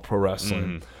all of pro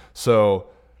wrestling. So,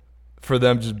 for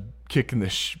them just kicking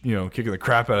the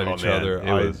crap out of each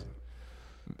other,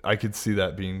 I could see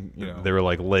that being, They were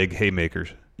like leg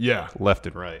haymakers. Yeah. Left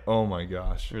and right. Oh, my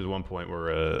gosh. There's one point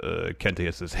where Kenta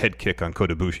hits his head kick on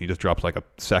Kota Ibushi. He just drops like a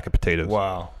sack of potatoes.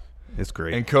 Wow. It's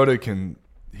great. And Kota can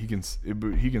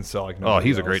sell like nobody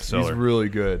he's a else. great seller. He's really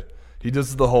good. He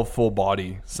does the whole full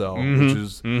body sell, which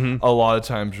is a lot of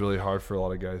times really hard for a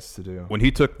lot of guys to do. When he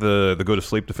took the go to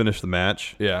sleep to finish the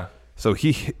match, so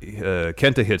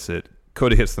Kenta hits it,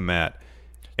 Kota hits the mat.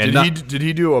 And did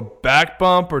he do a back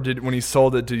bump, or when he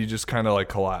sold it, did he just kind of like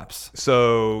collapse?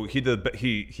 So he did.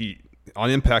 He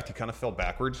on impact he kind of fell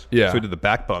backwards. Yeah. So he did the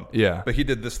back bump. Yeah. But he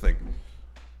did this thing.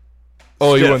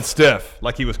 Oh, he went stiff,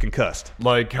 like he was concussed,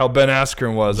 like how Ben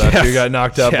Askren was after he got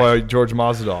knocked out by George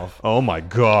Mazadov. Oh my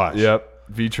gosh. Yep.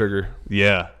 V trigger.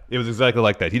 Yeah. It was exactly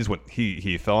like that. He just went.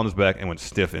 He fell on his back and went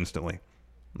stiff instantly,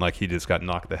 like he just got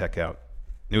knocked the heck out.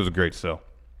 It was a great sell.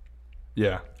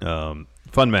 Yeah.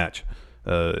 Fun match.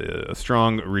 A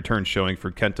strong return showing for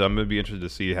Kenta. I'm going to be interested to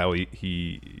see how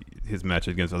his match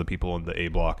against other people in the A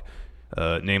block,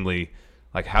 namely,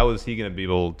 like how is he going to be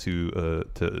able to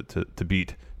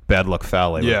beat Bad Luck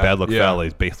Fale? Yeah, Bad Luck Fale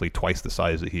is basically twice the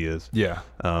size that he is. Yeah.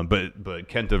 But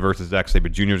Kenta versus Zack Sabre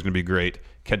Jr. is going to be great.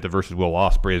 Kenta versus Will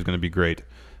Ospreay is going to be great.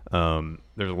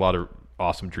 There's a lot of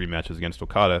awesome dream matches against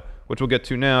Okada, which we'll get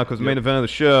to now because the main event of the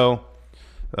show,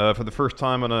 for the first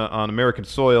time on American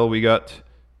soil, we got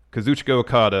Kazuchika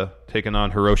Okada taking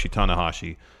on Hiroshi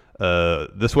Tanahashi.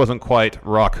 This wasn't quite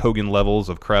Rock Hogan levels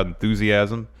of crowd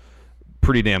enthusiasm.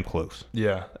 Pretty damn close.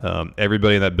 Yeah.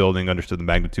 Everybody in that building understood the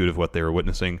magnitude of what they were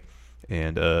witnessing,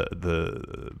 and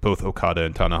both Okada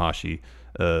and Tanahashi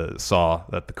saw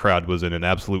that the crowd was in an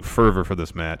absolute fervor for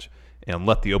this match and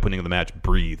let the opening of the match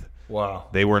breathe. Wow.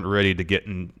 They weren't ready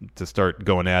to start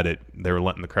going at it. They were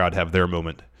letting the crowd have their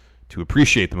moment, to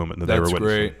appreciate the moment that they were witnessing.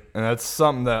 That's great, and that's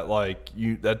something that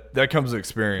that comes with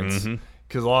experience.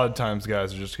 Because a lot of times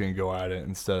guys are just going to go at it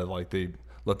instead of like they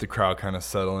let the crowd kind of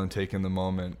settle and take in the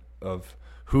moment of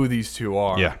who these two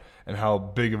are and how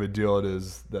big of a deal it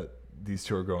is that these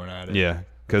two are going at it. Yeah,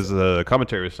 because the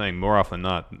commentary was saying more often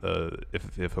than not,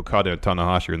 if Okada and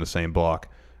Tanahashi are in the same block,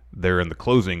 they're in the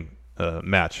closing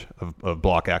match of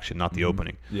block action, not the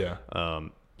opening. Yeah.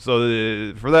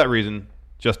 So for that reason,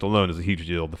 just alone is a huge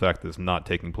deal. The fact that it's not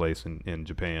taking place in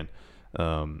Japan,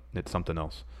 it's something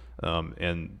else.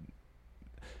 And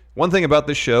one thing about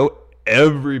this show,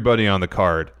 everybody on the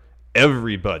card,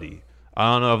 everybody,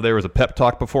 I don't know if there was a pep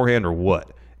talk beforehand or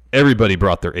what, everybody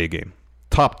brought their A game,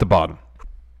 top to bottom.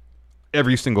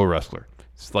 Every single wrestler.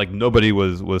 It's like nobody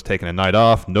was taking a night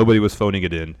off. Nobody was phoning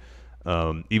it in.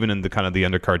 Even in the kind of the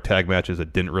undercard tag matches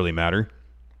that didn't really matter,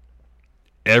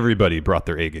 everybody brought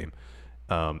their A game.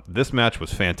 This match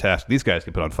was fantastic. These guys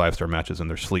could put on 5-star matches in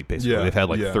their sleep, basically. They've had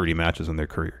 30 matches in their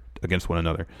career. against one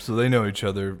another. So they know each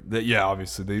other.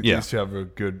 Obviously they used to have a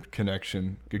good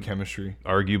connection, good chemistry.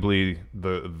 Arguably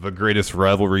the greatest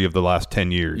rivalry of the last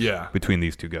 10 years between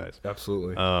these two guys.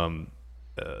 Absolutely.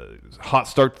 Hot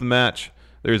start to the match.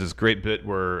 There's this great bit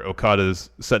where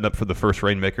Okada's setting up for the first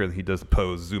Rainmaker, and he does the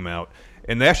pose, zoom out.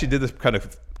 And they actually did this kind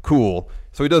of cool.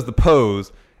 So he does the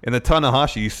pose, and then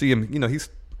Tanahashi, you see him, he's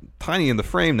tiny in the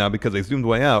frame now because they zoomed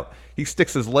way out. He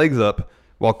sticks his legs up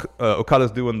while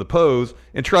Okada's doing the pose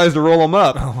and tries to roll him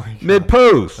up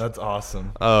mid-pose. That's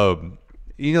awesome.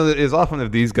 As often as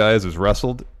these guys has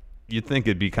wrestled, you'd think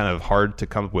it'd be kind of hard to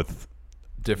come up with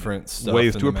different stuff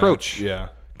ways to approach match.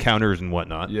 counters and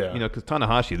whatnot. Yeah. Because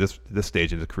Tanahashi, this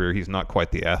stage of his career, he's not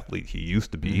quite the athlete he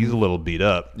used to be. He's a little beat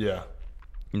up. Yeah.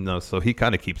 So he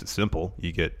kind of keeps it simple.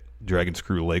 You get dragon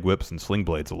screw leg whips and sling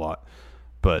blades a lot.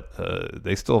 But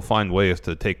they still find ways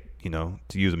to take, to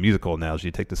use a musical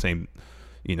analogy, take the same,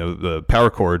 the power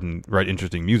chord and write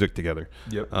interesting music together.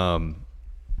 Yep.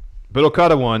 But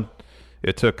Okada won.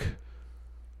 It took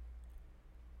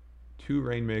 2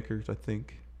 Rainmakers, I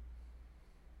think.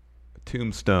 A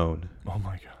Tombstone. Oh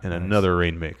my God. And another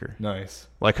Rainmaker. Nice.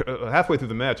 Like halfway through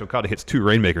the match, Okada hits 2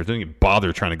 Rainmakers. Doesn't even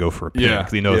bother trying to go for a pin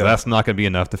because he knows that's not going to be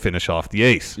enough to finish off the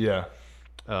ace. Yeah.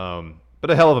 But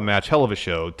a hell of a match, hell of a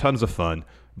show, tons of fun,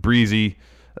 breezy.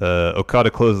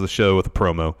 Okada closes the show with a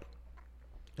promo.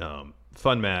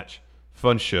 Fun match,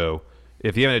 fun show.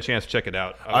 If you haven't had a chance, check it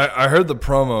out. I heard the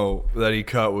promo that he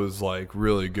cut was like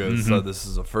really good. So this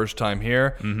is the first time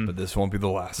here, but this won't be the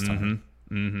last time.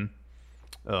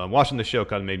 Watching the show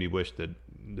kind of made me wish that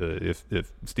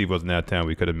if Steve wasn't out of town,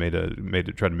 we could have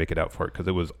tried to make it out for it because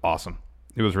it was awesome.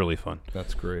 It was really fun.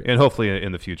 That's great. And hopefully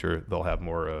in the future they'll have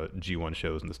more G1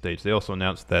 shows in the States. They also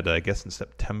announced that I guess in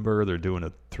September they're doing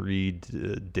a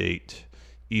 3-date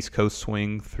East Coast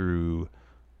swing through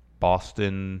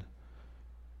Boston,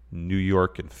 New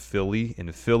York, and Philly. In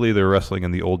Philly they're wrestling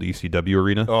in the old ECW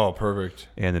arena. Oh, perfect.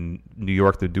 And in New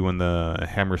York they're doing the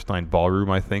Hammerstein Ballroom,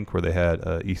 I think, where they had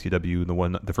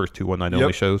ECW the first 2 one-night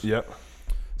only shows. Yep.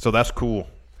 So that's cool.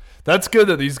 That's good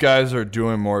that these guys are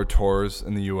doing more tours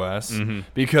in the U.S.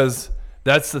 Because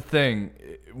that's the thing.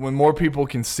 When more people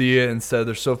can see it instead,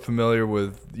 they're so familiar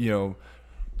with, a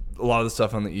lot of the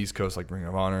stuff on the East Coast, like Ring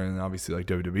of Honor and obviously like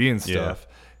WWE and stuff.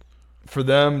 For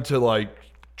them to like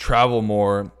travel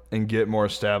more and get more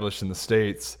established in the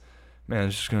States, man,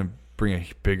 it's just going to bring a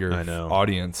bigger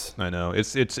audience. I know.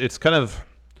 It's kind of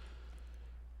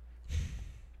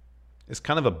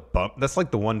a bump. That's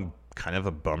like the one kind of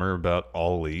a bummer about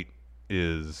All Elite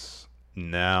is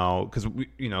now, because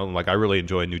I really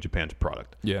enjoy New Japan's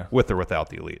product, with or without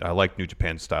the Elite. I like New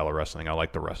Japan's style of wrestling. I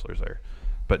like the wrestlers there.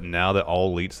 But now that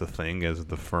All Elite's the thing as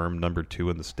the firm number 2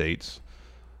 in the States,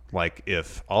 like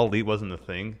if All Elite wasn't the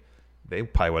thing, they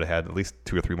probably would have had at least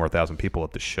 2,000 or 3,000 more people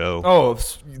at the show. Oh,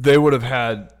 they would have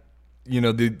had,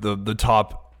 the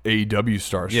top AEW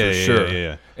stars for sure.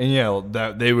 Yeah. And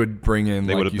that they would bring in.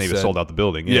 They like would have maybe sold out the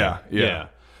building. Yeah.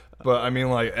 But I mean,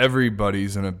 like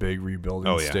everybody's in a big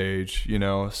rebuilding stage,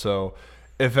 So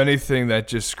if anything, that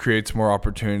just creates more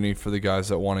opportunity for the guys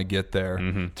that want to get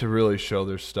there to really show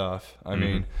their stuff. I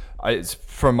mean, it's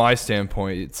from my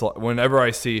standpoint, it's like whenever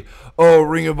I see,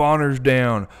 Ring of Honor's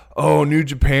down, New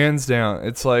Japan's down,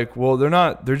 it's like, well,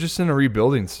 they're just in a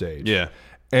rebuilding stage. Yeah.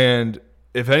 And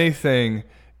if anything,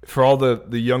 for all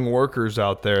the young workers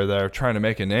out there that are trying to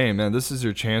make a name, man, this is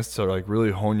your chance to like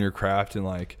really hone your craft and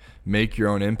like make your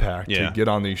own impact to get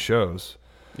on these shows.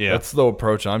 Yeah. That's the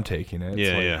approach I'm taking.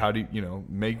 It's how do you,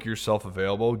 make yourself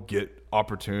available, get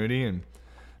opportunity, and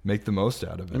make the most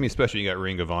out of it. I mean, especially you got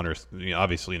Ring of Honor,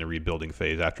 obviously in a rebuilding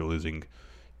phase after losing the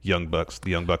Young Bucks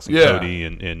and Cody,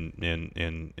 and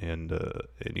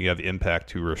you have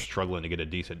Impact who are struggling to get a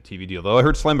decent TV deal. Though I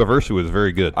heard Slammiversary was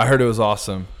very good. I heard it was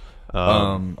awesome.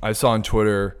 I saw on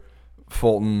Twitter,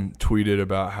 Fulton tweeted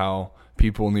about how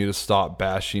people need to stop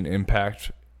bashing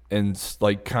Impact and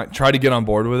like try to get on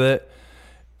board with it.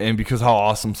 And because how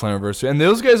awesome Slammiversary, and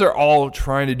those guys are all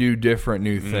trying to do different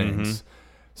new things.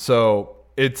 So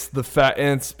it's the fact,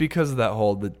 and it's because of that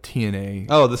whole the TNA.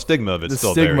 Oh, the stigma of it's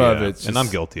still there. Of it's and I'm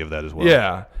guilty of that as well.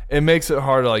 Yeah, it makes it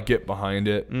hard to like get behind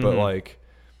it, but like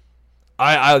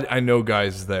I know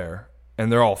guys there,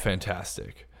 and they're all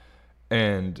fantastic,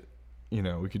 and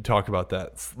we could talk about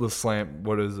that. The slam,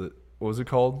 what is it? What was it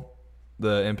called?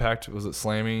 The Impact, was it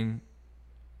slamming?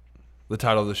 The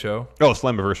title of the show? Oh,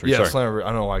 Slammiversary. Yeah, sorry. Slammiversary. I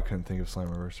don't know why I couldn't think of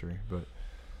Slammiversary, but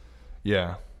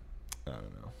yeah, I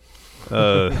don't know.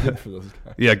 Good for those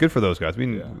guys. Yeah, good for those guys. I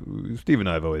mean, Steve and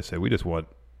I have always said we just want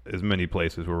as many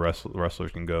places where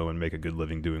wrestlers can go and make a good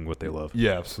living doing what they love.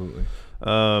 Yeah, absolutely.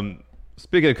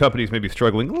 Speaking of companies maybe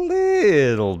struggling a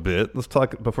little bit, let's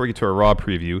talk before we get to our Raw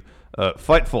preview.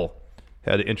 Fightful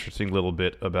had an interesting little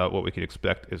bit about what we can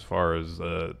expect as far as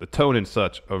the tone and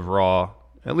such of Raw,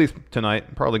 at least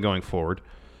tonight, probably going forward.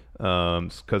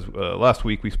 Because last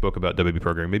week we spoke about WWE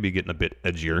programming maybe getting a bit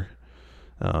edgier.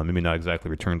 Maybe not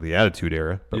exactly return to the Attitude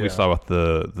Era, but we saw with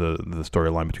the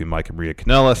storyline between Mike and Maria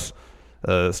Kanellis,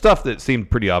 stuff that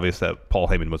seemed pretty obvious that Paul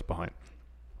Heyman was behind.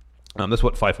 This is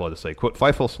what Fightful had to say. Quote,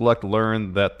 Fightful Select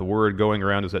learned that the word going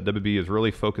around is that WWE is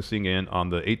really focusing in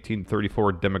on the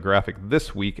 18-34 demographic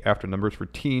this week after numbers for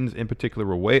teens in particular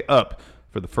were way up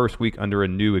for the first week under a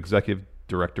new executive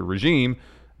director regime.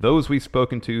 Those we've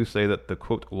spoken to say that the,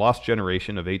 quote, lost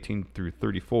generation of 18 through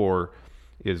 34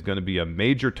 is going to be a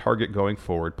major target going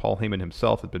forward. Paul Heyman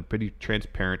himself has been pretty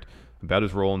transparent about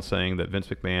his role in saying that Vince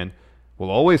McMahon will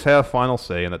always have final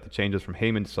say and that the changes from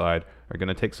Heyman's side are going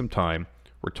to take some time.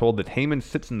 We're told that Heyman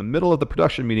sits in the middle of the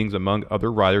production meetings among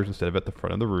other writers instead of at the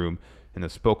front of the room and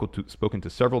has spoken to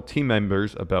several team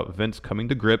members about Vince coming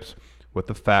to grips with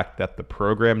the fact that the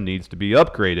program needs to be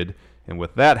upgraded, and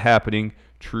with that happening,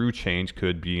 true change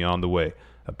could be on the way.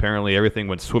 Apparently everything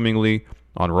went swimmingly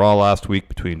on Raw last week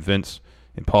between Vince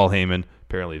and Paul Heyman.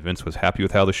 Apparently Vince was happy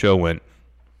with how the show went.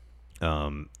 I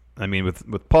mean,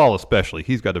 with Paul especially,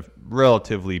 he's got a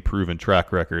relatively proven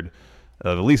track record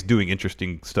of at least doing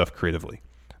interesting stuff creatively.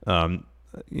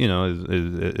 You know,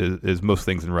 as most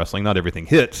things in wrestling, not everything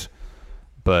hits,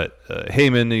 but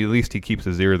Heyman, at least he keeps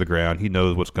his ear to the ground. He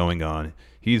knows what's going on.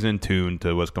 He's in tune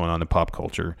to what's going on in pop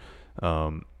culture.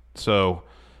 So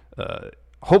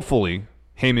hopefully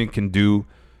Heyman can do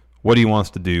what he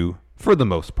wants to do for the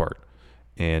most part.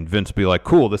 And Vince will be like,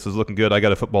 cool, this is looking good. I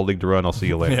got a football league to run. I'll see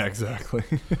you later. Yeah, exactly.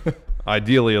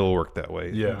 Ideally, it'll work that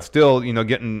way. Yeah. Still, you know,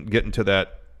 getting to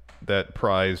that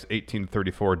prized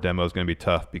 18-34 demo is going to be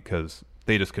tough because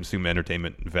they just consume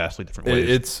entertainment in vastly different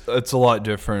ways. It's a lot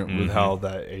different with how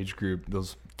that age group,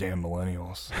 those damn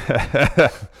millennials,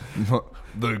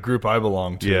 the group I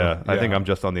belong to. Yeah, I think I'm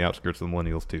just on the outskirts of the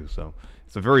millennials too. So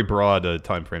it's a very broad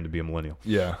time frame to be a millennial.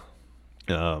 Yeah.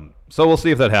 So we'll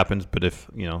see if that happens. But if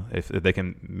they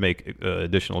can make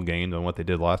additional gains on what they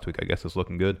did last week, I guess it's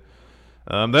looking good.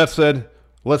 That said,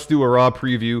 let's do a Raw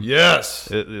preview. Yes.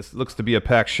 This looks to be a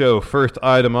packed show. First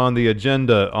item on the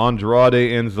agenda,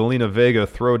 Andrade and Zelina Vega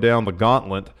throw down the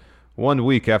gauntlet 1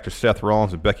 week after Seth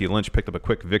Rollins and Becky Lynch picked up a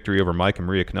quick victory over Mike and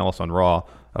Maria Kanellis on Raw.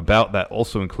 About that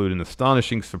also include an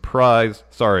astonishing surprise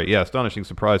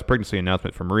pregnancy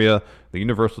announcement from Maria. The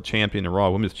Universal Champion and Raw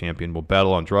Women's Champion will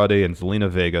battle Andrade and Zelina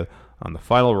Vega on the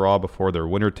final Raw before their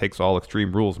winner-takes-all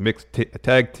Extreme Rules mixed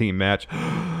tag team match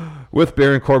with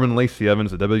Baron Corbin and Lacey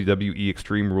Evans at WWE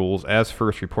Extreme Rules, as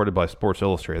first reported by Sports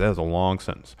Illustrated. That is a long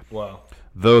sentence. Wow.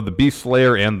 Though the Beast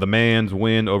Slayer and the Man's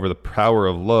win over the Power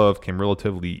of Love came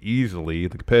relatively easily,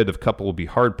 the competitive couple will be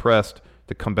hard-pressed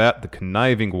to combat the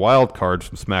conniving wild cards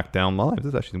from SmackDown Live. This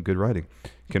is actually some good writing.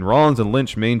 Can Rollins and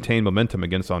Lynch maintain momentum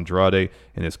against Andrade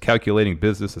and his calculating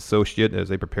business associate as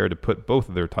they prepare to put both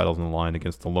of their titles on the line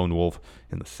against the Lone Wolf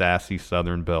and the sassy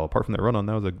Southern Belle? Apart from that run-on,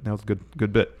 that was a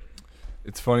good bit.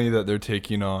 It's funny that they're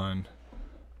taking on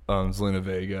Zelina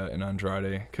Vega and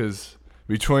Andrade, because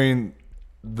between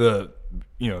the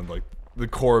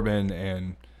Corbin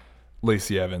and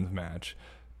Lacey Evans match,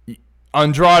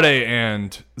 Andrade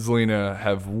and Zelina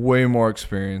have way more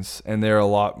experience, and they're a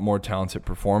lot more talented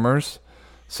performers.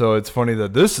 So it's funny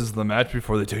that this is the match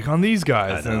before they take on these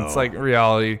guys. And it's like, in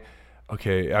reality,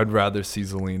 okay, I'd rather see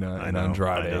Zelina and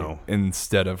Andrade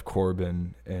instead of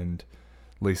Corbin and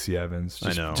Lacey Evans.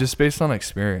 Just based on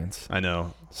experience. I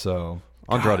know. So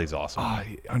Andrade's awesome.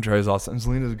 Andrade's awesome. And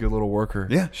Zelina's a good little worker.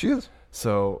 Yeah, she is.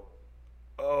 So,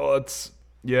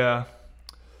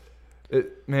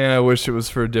 man, I wish it was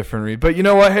for a different reason. But you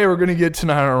know what? Hey, we're going to get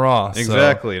tonight on Raw.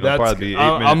 Exactly. It'll probably be 8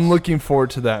 minutes. I'm looking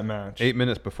forward to that match. 8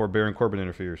 minutes before Baron Corbin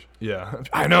interferes. Yeah.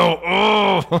 I know.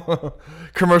 Oh!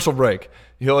 Commercial break.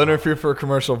 He'll interfere for a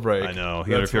commercial break. I know.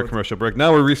 He'll interfere for a commercial break.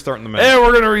 Now we're restarting the match. And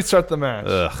we're going to restart the match.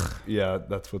 Ugh. Yeah,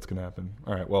 that's what's going to happen.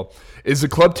 All right, well, is the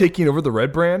club taking over the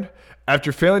Red brand?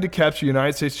 After failing to capture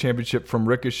United States Championship from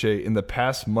Ricochet in the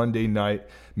past Monday night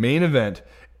main event,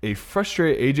 a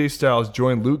frustrated AJ Styles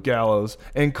joined Luke Gallows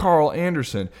and Carl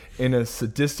Anderson in a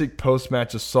sadistic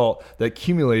post-match assault that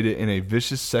culminated in a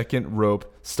vicious second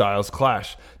rope Styles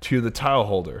clash to the title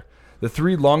holder. The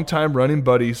three longtime running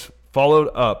buddies followed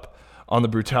up on the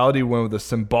brutality win with a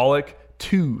symbolic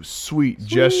too sweet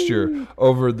gesture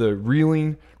over the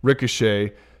reeling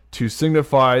Ricochet to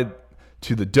signify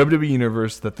to the WWE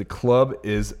Universe that the club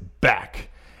is back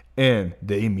and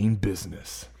they mean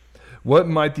business. What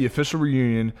might the official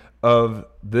reunion of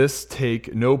this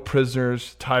take no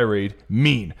prisoners tirade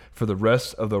mean for the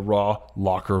rest of the Raw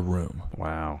locker room?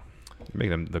 Wow. You're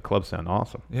making the club sound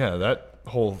awesome. Yeah, that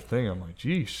whole thing, I'm like,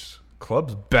 geez,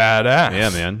 club's badass. Yeah,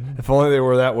 man. If only they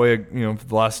were that way, for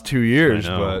the last 2 years.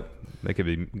 I know. But they could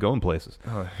be going places.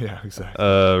 Yeah, exactly.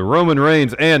 Roman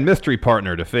Reigns and mystery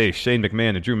partner to face Shane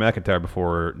McMahon and Drew McIntyre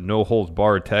before No Holds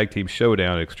Barred Tag Team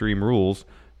Showdown at Extreme Rules.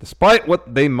 Despite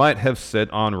what they might have said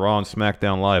on Raw and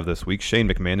SmackDown Live this week, Shane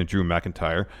McMahon and Drew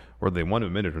McIntyre, whether they want to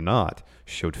admit it or not,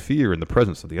 showed fear in the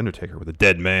presence of The Undertaker with a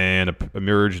dead man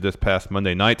emerged this past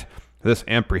Monday night. This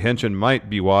apprehension might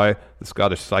be why the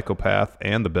Scottish psychopath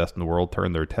and the best in the world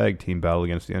turned their tag team battle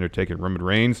against The Undertaker and Roman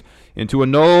Reigns into a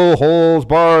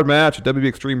no-holds-barred match at WWE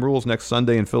Extreme Rules next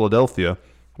Sunday in Philadelphia.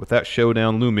 With that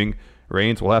showdown looming,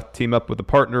 Reigns will have to team up with a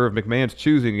partner of McMahon's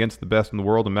choosing against the best in the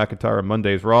world and McIntyre on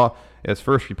Monday's Raw, as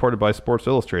first reported by Sports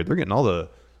Illustrated. They're getting all the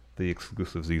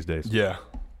exclusives these days. Yeah.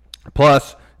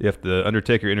 Plus, if The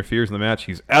Undertaker interferes in the match,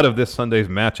 he's out of this Sunday's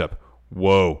matchup.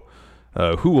 Whoa.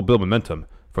 Who will build momentum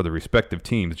for the respective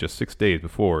teams just 6 days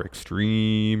before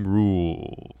Extreme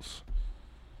Rules?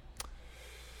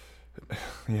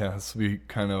 Yeah, this will be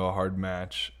kind of a hard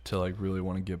match to really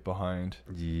want to get behind.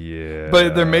 Yeah.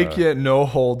 But they're making it no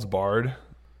holds barred.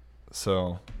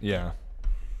 So, yeah.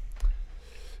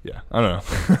 Yeah, I don't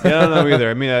know. Yeah, I don't know either.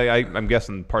 I mean, I'm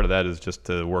guessing part of that is just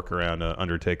to work around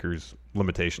Undertaker's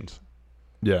limitations.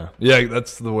 Yeah. Yeah,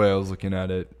 that's the way I was looking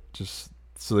at it. Just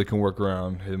so they can work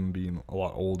around him being a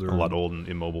lot older. A lot old and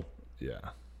immobile. Yeah.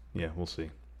 Yeah, we'll see.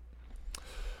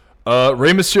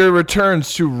 Rey Mysterio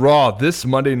returns to Raw this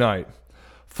Monday night.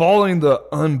 Following the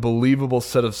unbelievable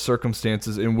set of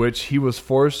circumstances in which he was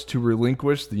forced to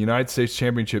relinquish the United States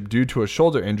Championship due to a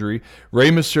shoulder injury,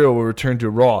 Rey Mysterio will return to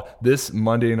Raw this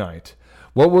Monday night.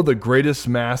 What will the greatest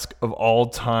mask of all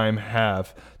time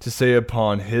have to say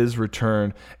upon his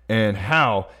return, and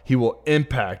how he will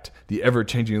impact the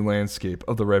ever-changing landscape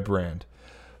of the Red Brand?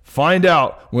 Find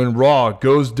out when Raw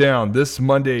goes down this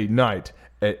Monday night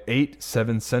at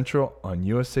 8/7 Central on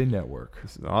USA Network.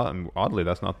 Oddly,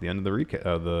 that's not the end of the recap.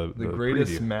 The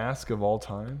greatest preview. mask of all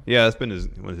time. Yeah, that's been his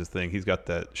thing. He's got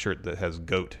that shirt that has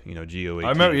GOAT, GOAT. I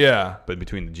remember, yeah. But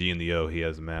between the G and the O, he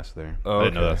has a mask there. Oh, I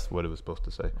didn't know okay. that's what it was supposed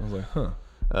to say. I was like, huh.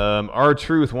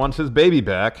 R-Truth wants his baby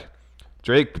back.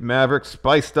 Drake Maverick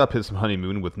spiced up his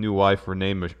honeymoon with new wife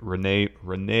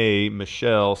Renee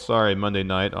Michelle. Monday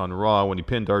night on Raw when he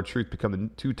pinned R-Truth, become the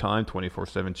two-time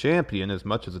 24/7 champion. As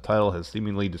much as the title has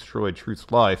seemingly destroyed Truth's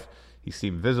life, he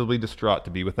seemed visibly distraught to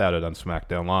be without it on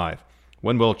SmackDown Live.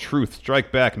 When will Truth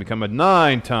strike back and become a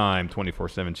 9-time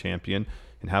 24/7 champion?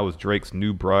 And how is Drake's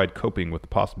new bride coping with the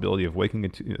possibility of walking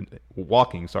into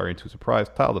a surprise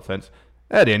title defense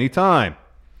at any time?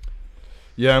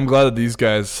 Yeah, I'm glad that these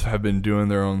guys have been doing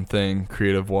their own thing,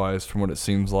 creative-wise, from what it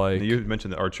seems like. You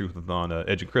mentioned that R-Truth was on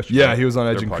Edge and Christian. Yeah, he was on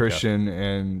Edge their and podcast. Christian,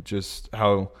 and just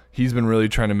how he's been really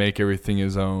trying to make everything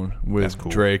his own with That's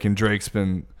cool. Drake, and Drake's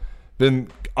been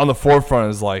on the forefront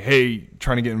as like, hey,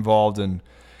 trying to get involved, and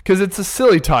because it's a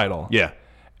silly title. Yeah.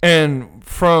 And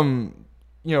from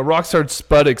Rockstar's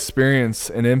Spud experience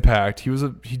and Impact,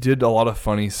 he did a lot of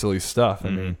funny, silly stuff. Mm-hmm.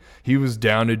 I mean, he was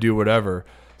down to do whatever.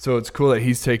 So it's cool that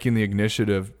he's taking the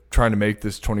initiative, trying to make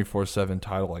this 24/7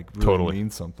 title really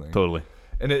mean something. Totally.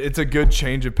 And it's a good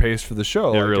change of pace for the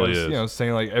show. It really is.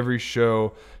 Saying every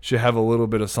show should have a little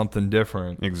bit of something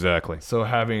different. Exactly. So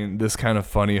having this kind of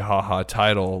funny haha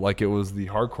title, like it was the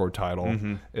hardcore title,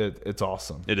 Mm-hmm. it's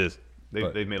awesome. It is.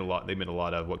 They've made a lot. They made a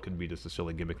lot out of what could be just a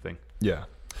silly gimmick thing. Yeah.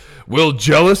 Will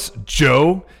Jealous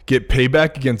Joe get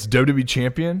payback against WWE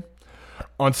champion?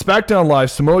 On SmackDown Live,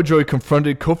 Samoa Joe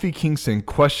confronted Kofi Kingston,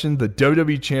 questioned the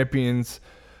WWE champion's,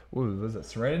 what was that,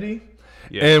 Serenity?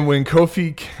 Yeah. And when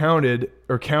Kofi countered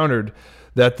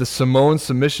that the Samoan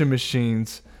submission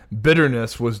machine's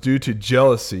bitterness was due to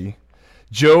jealousy,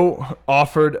 Joe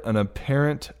offered an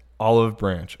apparent olive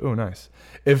branch. Oh, nice.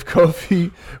 If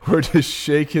Kofi were to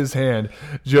shake his hand,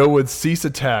 Joe would cease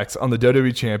attacks on the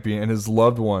WWE champion and his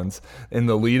loved ones in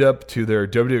the lead up to their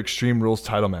WWE Extreme Rules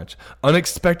title match.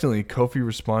 Unexpectedly, Kofi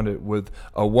responded with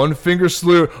a one-finger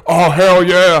salute. Oh, hell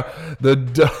yeah!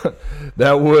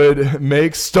 That would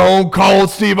make Stone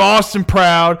Cold Steve Austin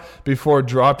proud before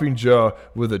dropping Joe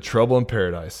with a Trouble in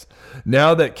Paradise.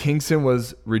 Now that Kingston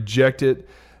was rejected,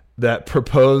 that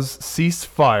proposed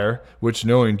ceasefire, which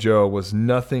knowing Joe was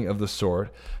nothing of the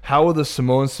sort, how will the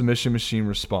Samoan submission machine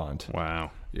respond?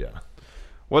 Wow. Yeah.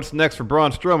 What's next for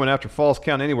Braun Strowman after Falls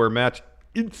Count Anywhere match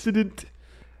incident?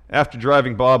 After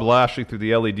driving Bob Lashley through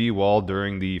the LED wall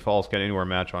during the Falls Count Anywhere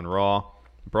match on Raw,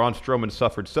 Braun Strowman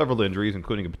suffered several injuries,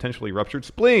 including a potentially ruptured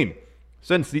spleen.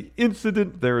 Since the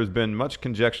incident, there has been much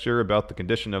conjecture about the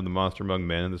condition of the monster among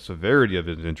men and the severity of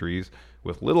his injuries,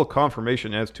 with little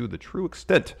confirmation as to the true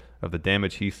extent of the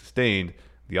damage he sustained.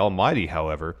 The Almighty,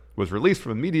 however, was released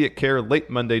from immediate care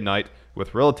late Monday night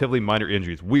with relatively minor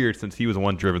injuries. Weird, since he was the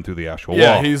one driven through the actual wall.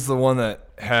 Yeah, he's the one that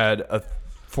had a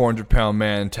 400-pound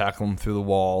man tackle him through the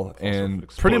wall and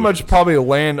pretty much probably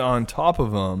land on top of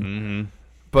him. Mm-hmm.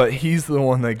 But he's the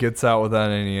one that gets out without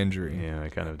any injury. Yeah,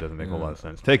 it kind of doesn't make a lot of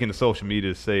sense. Taking to social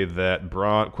media to say that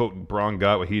Braun, quote, Braun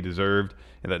got what he deserved,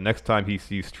 and that next time he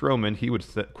sees Strowman, he would,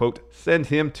 quote, send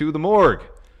him to the morgue.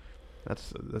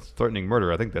 That's threatening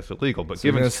murder. I think that's illegal. But So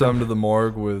given send him to the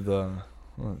morgue with,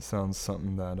 well, it sounds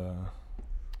something that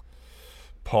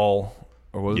Paul,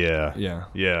 or was it?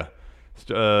 Yeah.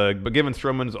 But given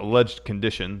Strowman's alleged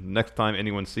condition, next time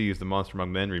anyone sees the Monster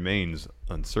Among Men remains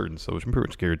uncertain. So it's pretty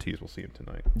much guarantees we'll see him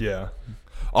tonight. Yeah.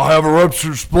 I have a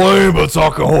ruptured spleen, but it's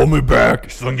not going to hold me back. You're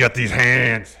still going to get these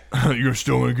hands. You're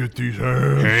still going to get these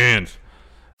hands.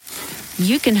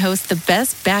 You can host the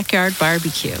best backyard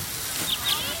barbecue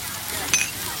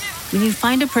when you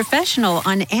find a professional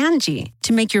on Angie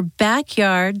to make your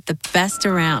backyard the best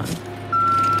around.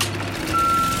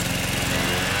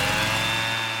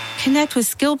 Connect with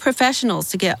skilled professionals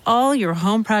to get all your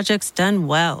home projects done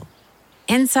well.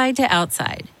 Inside to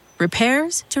outside,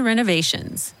 repairs to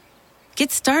renovations.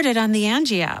 Get started on the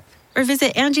Angie app or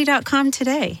visit Angie.com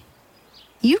today.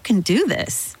 You can do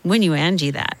this when you Angie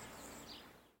that.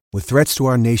 With threats to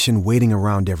our nation waiting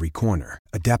around every corner,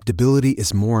 adaptability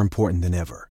is more important than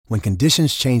ever. When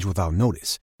conditions change without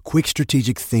notice, quick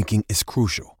strategic thinking is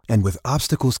crucial. And with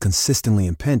obstacles consistently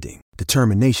impending,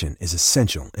 determination is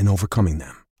essential in overcoming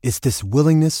them. It's this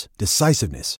willingness,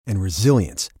 decisiveness, and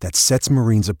resilience that sets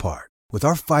Marines apart. With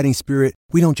our fighting spirit,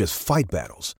 we don't just fight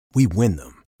battles, we win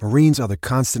them. Marines are the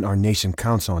constant our nation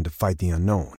counts on to fight the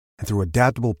unknown. And through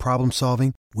adaptable problem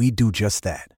solving, we do just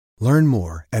that. Learn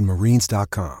more at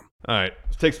Marines.com. All right,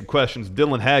 let's take some questions.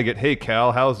 Dylan Haggett, hey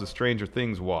Cal, how's the Stranger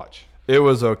Things watch? It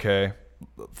was okay.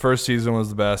 First season was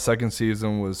the best. Second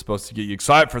season was supposed to get you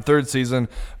excited for third season,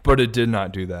 but it did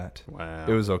not do that. Wow.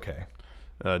 It was okay.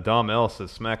 Dom L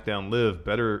says SmackDown Liv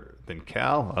better than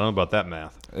Cal. I don't know about that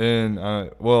math. And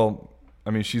well,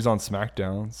 I mean, she's on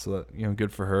SmackDown, so that,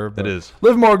 good for her. But it is.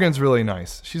 Liv Morgan's really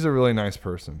nice. She's a really nice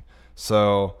person.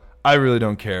 So I really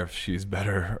don't care if she's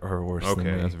better or worse than me.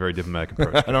 Okay, that's a very diplomatic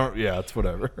approach. Yeah, it's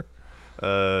whatever.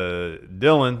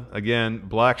 Dylan, again,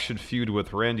 Black should feud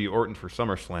with Randy Orton for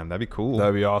SummerSlam. That'd be cool.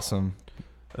 That'd be awesome.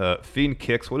 Fiend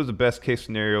Kicks, what is the best case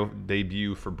scenario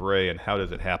debut for Bray, and how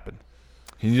does it happen?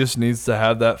 He just needs to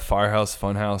have that Firehouse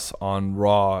Funhouse on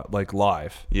Raw, like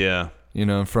live. Yeah. In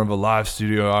front of a live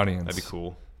studio audience. That'd be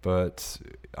cool. But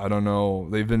I don't know.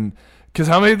 Because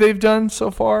how many they've done so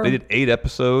far? They did 8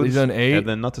 episodes. They've done 8? And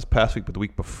then not this past week, but the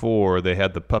week before, they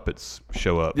had the puppets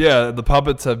show up. Yeah, the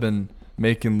puppets have been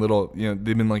making little, they've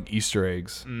been like Easter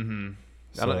eggs. Mm-hmm.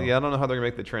 So. I don't know how they're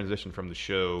going to make the transition from the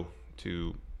show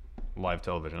to live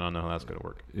television. I don't know how that's going to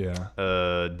work. Yeah.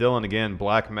 Dylan, again,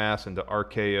 Black Mass into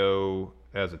RKO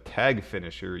as a tag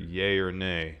finisher, yay or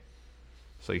nay?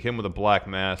 So you hit him with a Black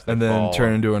Mass. And then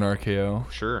turn into an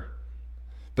RKO. Sure.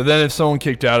 But then if someone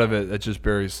kicked out of it, that just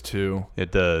buries 2.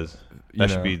 It does.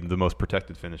 That should be the most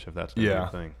protected finish if that's the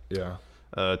thing. Yeah.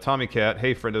 Tommy Cat,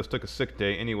 hey friendos, took a sick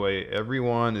day. Anyway,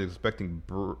 everyone is expecting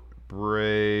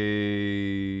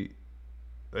Bray.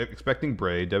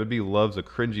 WB loves a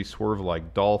cringy swerve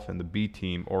like Dolph and the B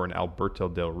Team or an Alberto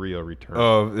Del Rio return.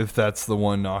 Oh, if that's the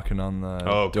one knocking on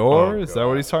the door? Is that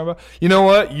what he's talking about? You know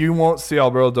what? You won't see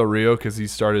Alberto Del Rio because he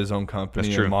started his own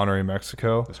company in Monterrey,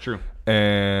 Mexico. That's true.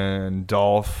 And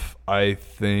Dolph, I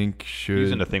think,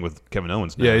 He's in a thing with Kevin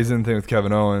Owens now. Yeah, he's in a thing with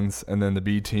Kevin Owens. And then the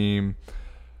B Team.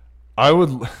 It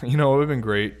would have been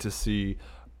great to see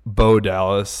Bo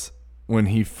Dallas when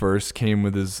he first came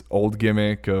with his old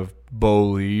gimmick of Bo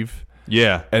leave.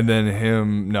 Yeah. And then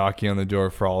him knocking on the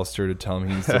door for Hollister to tell him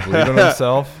he needs to believe in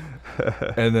himself.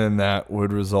 And then that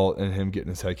would result in him getting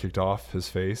his head kicked off his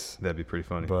face. That'd be pretty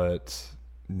funny. But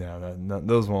no,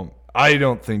 those won't. I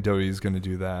don't think WWE's going to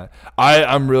do that.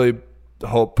 I'm really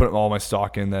putting all my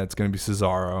stock in that it's going to be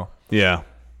Cesaro. Yeah.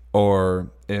 Or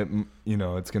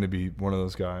it's going to be one of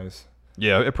those guys.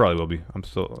 Yeah, it probably will be.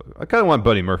 I kind of want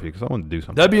Buddy Murphy because I want to do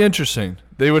something. That'd be interesting.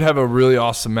 They would have a really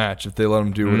awesome match if they let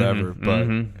him do whatever. But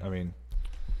I mean,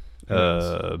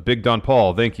 Big Don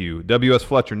Paul, thank you. W.S.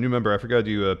 Fletcher, new member. I forgot to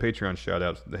do a Patreon shout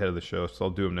out at the head of the show, so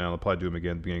I'll do them now. I'll probably do them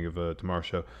again at the beginning of tomorrow's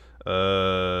show.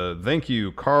 Thank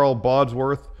you, Carl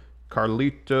Bodsworth,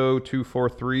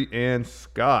 Carlito243, and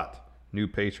Scott, new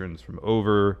patrons from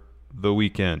over the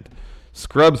weekend.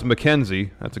 Scrubs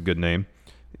McKenzie, that's a good name.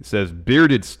 It says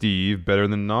bearded Steve better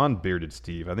than non-bearded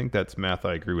Steve. I think that's math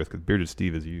I agree with because bearded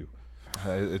Steve is you.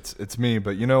 It's me,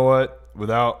 but you know what?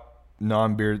 Without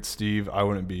non-bearded Steve, I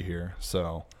wouldn't be here.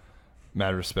 So,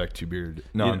 mad respect to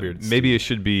non-bearded Steve. Maybe it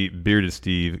should be bearded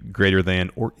Steve greater than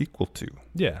or equal to.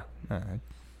 Yeah. All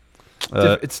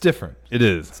right. It's different. It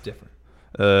is. It's different.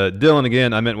 Dylan,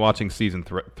 again, I meant watching season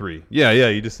 3. Yeah,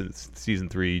 you just said season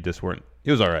 3. You just weren't. It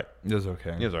was all right. It was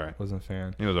okay. It was all right. Wasn't a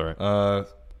fan. It was all right.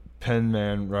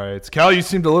 Penman writes, Cal, you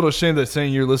seemed a little ashamed of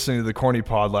saying you're listening to the Corny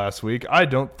Pod last week. I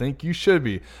don't think you should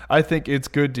be. I think it's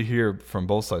good to hear from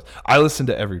both sides. I listen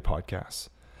to every podcast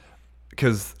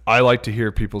because I like to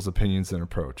hear people's opinions and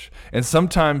approach. And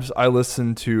sometimes I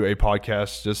listen to a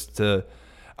podcast just to,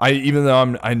 even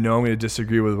though I know I'm going to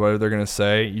disagree with what they're going to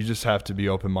say, you just have to be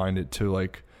open-minded to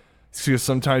like, because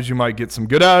sometimes you might get some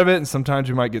good out of it and sometimes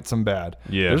you might get some bad.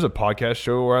 Yeah. There's a podcast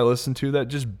show where I listen to that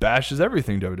just bashes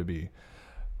everything WWE.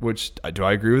 Which, do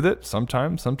I agree with it?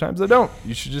 Sometimes I don't.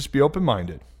 You should just be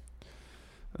open-minded.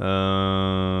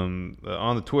 On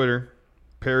the Twitter,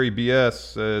 Perry BS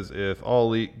says, if All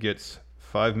Elite gets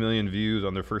 5 million views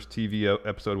on their first TV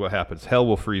episode, what happens? Hell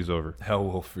will freeze over. Hell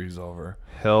will freeze over.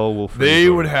 Hell will freeze over. They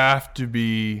would have to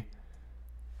be...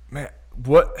 Man,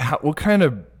 what kind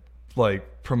of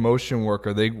promotion work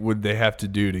would they have to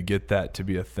do to get that to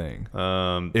be a thing?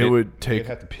 They'd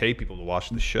have to pay people to watch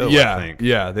the show. Yeah, I think.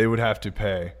 Yeah, they would have to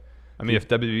pay. I mean, if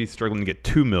WWE's struggling to get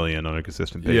 2 million on a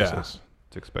consistent basis,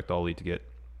 to expect All Elite to get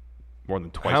more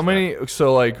than twice. How many? That.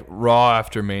 So Raw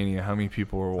after Mania, how many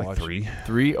people were watching? 3.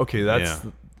 3? Okay,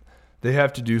 they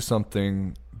have to do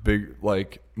something big,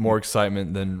 more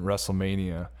excitement than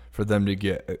WrestleMania. For them to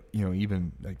get,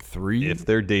 even 3. If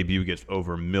their debut gets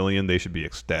over 1 million, they should be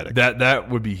ecstatic. That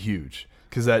would be huge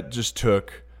because that just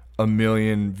took 1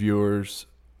 million viewers,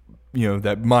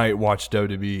 that might watch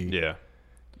WWE. Yeah,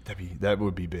 that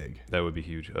would be big. That would be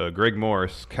huge. Greg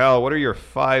Morris, Cal, what are your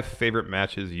 5 favorite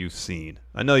matches you've seen?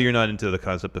 I know you're not into the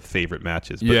concept of favorite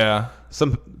matches, but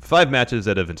some 5 matches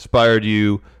that have inspired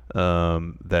you,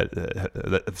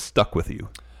 that have stuck with you.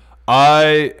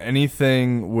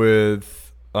 Anything with.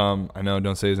 I know,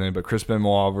 don't say his name, but Chris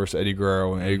Benoit versus Eddie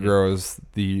Guerrero, and Eddie Guerrero is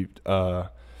the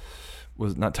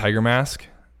was it not Tiger Mask?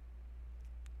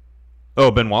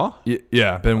 Oh, Benoit?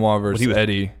 Yeah, Benoit versus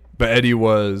Eddie, but Eddie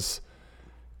was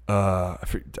I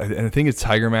think it's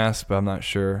Tiger Mask, but I'm not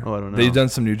sure. Oh, I don't know. They've done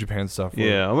some New Japan stuff.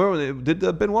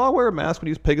 Did Benoit wear a mask when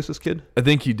he was Pegasus Kid? I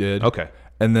think he did. Okay,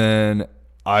 and then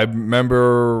I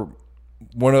remember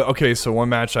one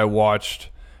match I watched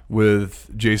with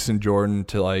Jason Jordan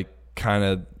to kind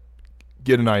of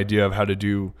get an idea of how to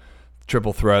do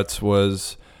triple threats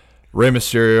was Rey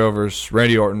Mysterio versus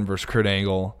Randy Orton versus Kurt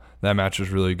Angle. That match was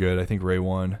really good. I think Rey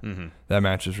won. Mm-hmm. That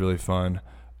match is really fun.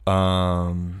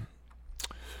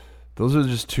 Those are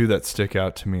just 2 that stick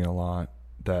out to me a lot.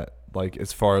 That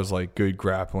as far as good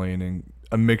grappling and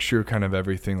a mixture kind of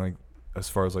everything as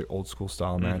far as old school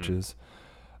style matches.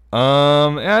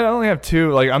 I only have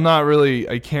 2.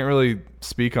 I can't really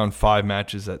speak on 5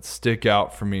 matches that stick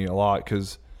out for me a lot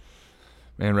because,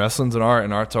 man, wrestling's an art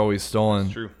and art's always stolen.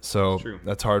 That's true. So That's true.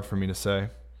 That's hard for me to say.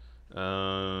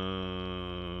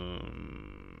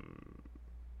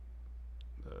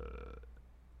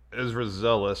 Ezra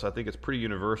Zealous, I think it's pretty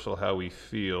universal how we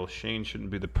feel. Shane shouldn't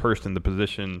be the person in the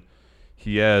position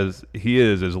he is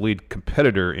as lead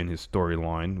competitor in his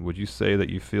storyline. Would you say that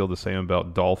you feel the same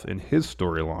about Dolph in his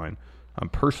storyline? I'm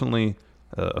personally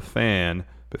a fan,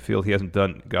 but feel he hasn't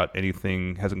got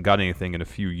anything in a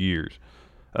few years.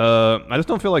 I just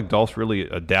don't feel like Dolph's really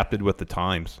adapted with the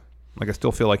times. I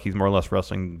still feel like he's more or less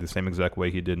wrestling the same exact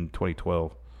way he did in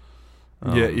 2012.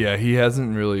 Yeah, he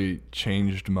hasn't really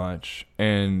changed much.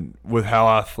 And with how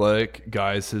athletic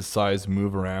guys his size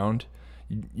move around,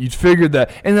 you'd figured that.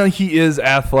 And then he is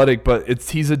athletic, but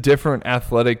he's a different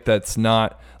athletic that's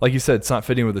not, like you said, it's not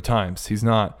fitting with the times. He's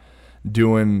not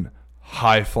doing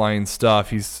high-flying stuff.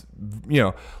 He's,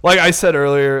 like I said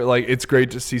earlier, it's great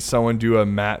to see someone do a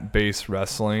mat-based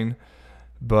wrestling,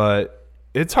 but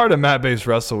it's hard to mat-based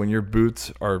wrestle when your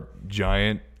boots are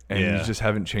giant and you just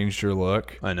haven't changed your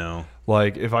look. I know.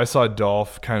 If I saw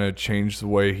Dolph kind of change the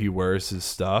way he wears his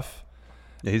stuff.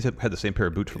 Yeah, he's had the same pair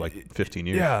of boots for 15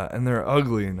 years. Yeah, and they're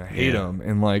ugly and I hate them.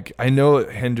 And I know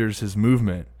it hinders his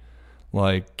movement.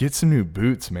 Get some new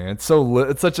boots, man. It's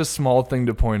such a small thing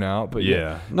to point out, but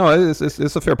yeah. No, it's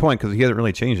a fair point because he hasn't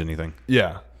really changed anything.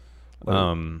 Yeah.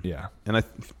 Yeah. And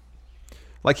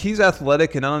he's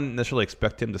athletic, and I don't necessarily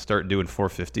expect him to start doing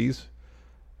 450s,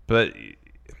 but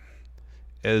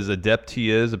as adept he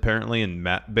is apparently in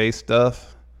mat-based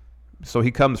stuff, so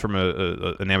he comes from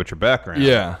an amateur background.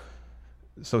 Yeah.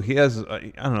 So he has,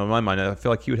 I don't know, in my mind, I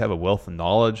feel like he would have a wealth of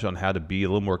knowledge on how to be a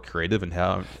little more creative and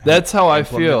how. That's how I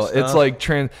feel. Stuff. It's like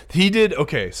he did.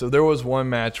 Okay, so there was one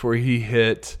match where he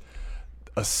hit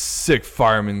a sick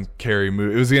fireman carry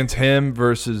move. It was against him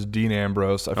versus Dean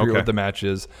Ambrose. I forget what the match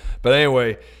is, but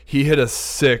anyway, he hit a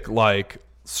sick like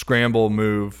scramble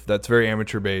move that's very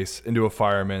amateur base into a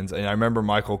fireman's, and I remember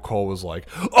Michael Cole was like,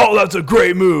 "Oh, that's a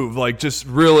great move!" Like just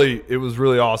really, it was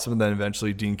really awesome. And then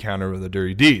eventually Dean countered with a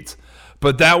dirty deeds.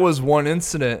 But that was one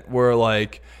incident where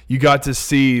like you got to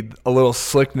see a little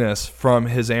slickness from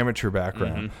his amateur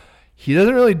background. He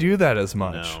doesn't really do that as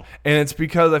much. No. And it's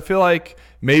because I feel like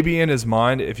maybe in his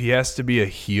mind, if he has to be a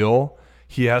heel,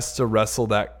 he has to wrestle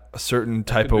that a certain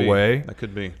type of way. That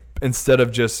could be. Instead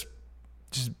of just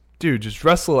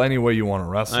wrestle any way you want to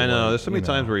wrestle. I know. There's so many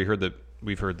times where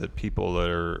we've heard that people that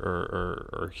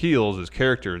are heels as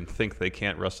character and think they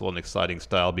can't wrestle an exciting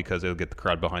style because they'll get the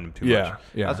crowd behind them too much.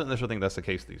 Yeah. I don't necessarily think that's the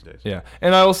case these days. Yeah.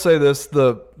 And I will say this,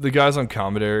 the guys on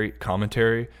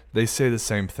commentary, they say the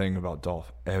same thing about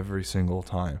Dolph every single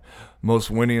time. Most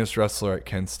winningest wrestler at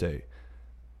Kent State.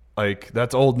 Like,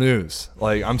 that's old news.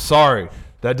 Like, I'm sorry.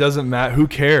 That doesn't matter. Who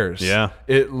cares? Yeah.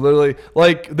 It literally,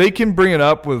 like, they can bring it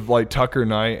up with, like, Tucker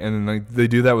Knight, and like, they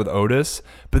do that with Otis,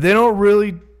 but they don't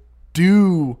really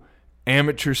do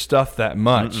amateur stuff that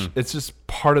much. It's just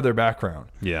part of their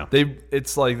background. Yeah.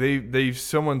 It's like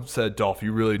someone said, Dolph,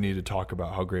 you really need to talk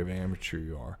about how great of an amateur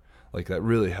you are. Like, that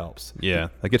really helps. Yeah.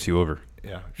 That gets you over.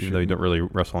 Yeah. Even though you don't really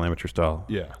wrestle amateur style.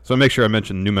 Yeah. So make sure I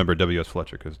mention new member W.S.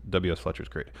 Fletcher because W.S. Fletcher's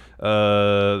great.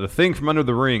 The Thing from Under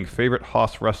the Ring, favorite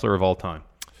Haas wrestler of all time?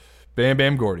 Bam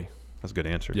Bam Gordy. That's a good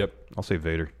answer. Yep. I'll say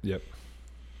Vader. Yep.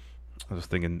 I was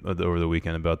thinking over the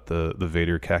weekend about the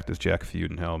Vader Cactus Jack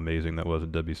feud and how amazing that was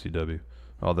at WCW.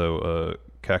 Although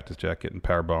Cactus Jack getting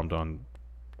powerbombed on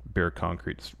bare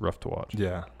concrete is rough to watch.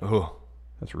 Yeah. Oh.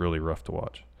 That's really rough to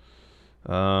watch.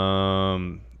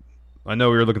 I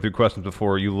know we were looking through questions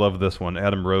before. You love this one.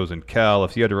 Adam Rosen. Cal,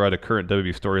 if you had to write a current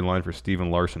WWE storyline for Steven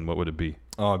Larson, what would it be?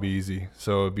 Oh, it'd be easy.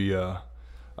 So it'd be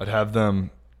I'd have them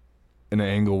in an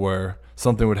angle where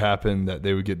something would happen that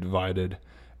they would get divided,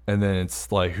 and then it's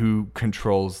like who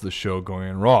controls the show going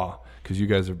on Raw, because you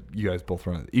guys both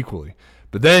run it equally.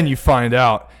 But then you find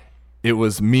out it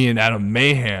was me and Adam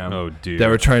Mayhem that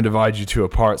were trying to divide you two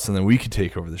apart, so then we could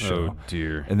take over the show. Oh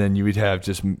dear! And then you would have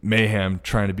just Mayhem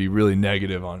trying to be really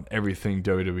negative on everything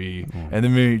WWE, and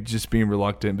then me just being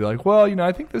reluctant and be like, well,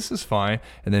 I think this is fine,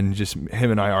 and then just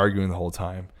him and I arguing the whole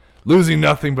time. Losing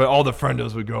nothing, but all the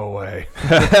friendos would go away.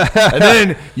 And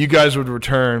then you guys would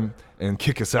return and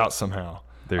kick us out somehow.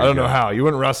 I don't know how. You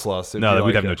wouldn't wrestle us. No,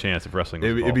 we'd have no chance of wrestling.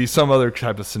 It'd be some other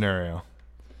type of scenario.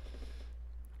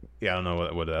 Yeah, I don't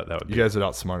know what that would be. You guys would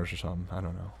outsmart us or something. I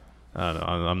don't know. I don't know.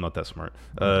 I'm not that smart.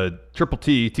 Triple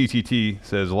T, TTT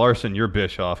says, Larson, you're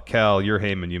Bischoff. Cal, you're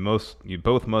Heyman. You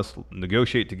both must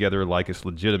negotiate together like it's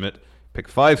legitimate. Pick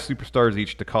 5 superstars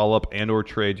each to call up and or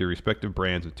trade your respective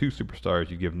brands with 2 superstars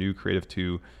you give new creative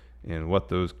to and what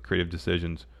those creative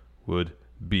decisions would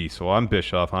be. So I'm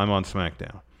Bischoff. I'm on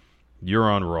SmackDown.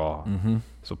 You're on Raw.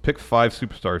 So pick 5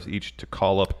 superstars each to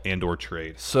call up and or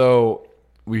trade. So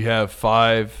we have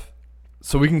 5.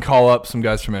 So we can call up some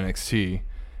guys from NXT,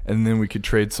 and then we could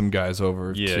trade some guys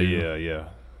over. Yeah.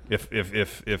 If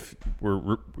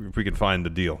we can find the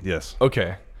deal, yes.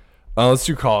 Okay. Let's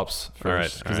do call-ups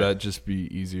first, because that'd just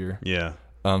be easier. Yeah.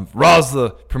 Raw's the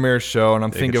premier show, and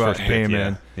I'm thinking about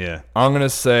Heyman. Yeah. I'm going to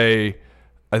say,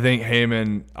 I think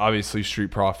Heyman, obviously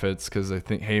Street Profits, because I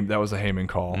think that was a Heyman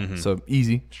call. So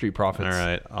easy, Street Profits. All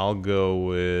right. I'll go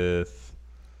with...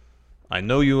 I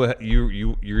know we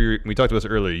talked about this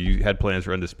earlier. You had plans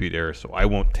for Undisputed Era, so I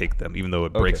won't take them, even though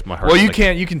it breaks my heart. Well, you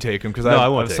can take them, because I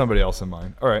have somebody else in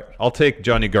mind. All right. I'll take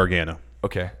Johnny Gargano.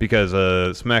 Okay. Because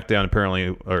SmackDown apparently,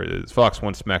 or Fox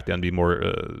wants SmackDown to be more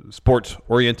sports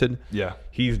oriented. Yeah.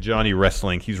 He's Johnny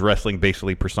Wrestling. He's wrestling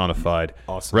basically personified.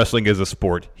 Awesome. Wrestling is a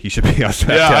sport. He should be on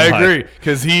SmackDown. Yeah, I agree.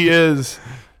 Because he is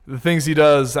the things he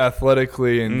does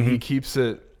athletically, and he keeps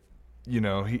it.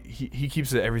 He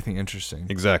keeps it everything interesting.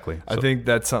 Exactly. I think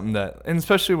that's something that, and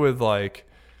especially with like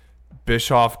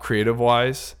Bischoff creative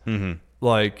wise,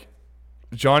 like.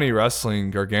 Johnny Wrestling,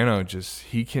 Gargano, just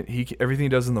everything he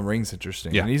does in the ring's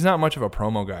interesting. Yeah. And he's not much of a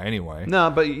promo guy anyway. No,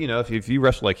 but if you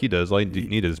wrestle like he does, all you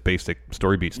need is basic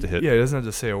story beats to hit. Yeah, he doesn't have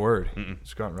to say a word.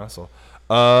 Just go out and wrestle.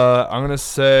 I'm gonna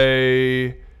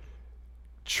say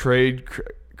trade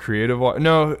creative.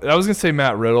 No, I was gonna say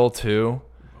Matt Riddle too.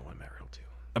 I want Matt Riddle too.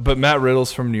 But Matt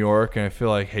Riddle's from New York, and I feel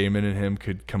like Heyman and him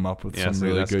could come up with some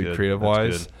really good creative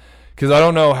wise. Because I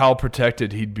don't know how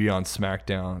protected he'd be on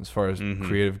SmackDown as far as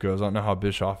creative goes. I don't know how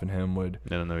Bischoff and him would.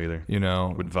 I don't know either.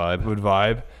 Would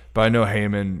vibe. But I know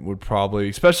Heyman would probably,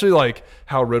 especially like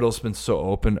how Riddle's been so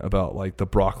open about like the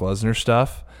Brock Lesnar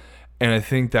stuff. And I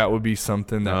think that would be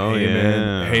something that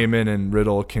Heyman and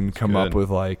Riddle can come up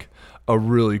with like a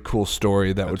really cool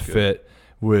story that would fit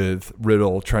with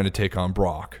Riddle trying to take on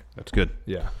Brock. That's good.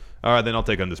 Yeah. All right, then I'll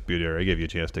take Undisputed Era. I gave you a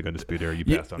chance to take Undisputed Era. You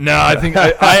passed on. No, I think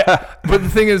but the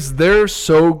thing is, they're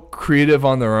so creative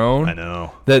on their own. I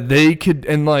know that they could,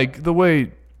 and like the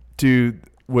way, dude,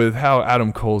 with how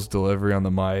Adam Cole's delivery on the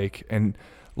mic and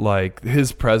like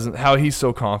his presence, how he's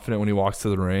so confident when he walks to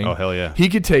the ring. Oh hell yeah, he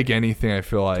could take anything. I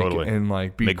feel like totally. And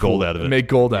like be make cool, gold out of it. Make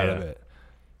gold out of it.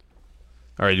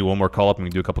 All right, do one more call up and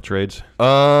we can do a couple trades.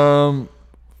 I'm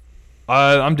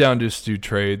down to just do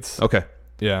trades. Okay.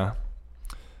 Yeah.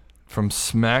 From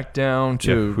SmackDown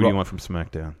to who do you want from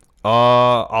SmackDown?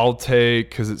 I'll take,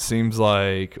 because it seems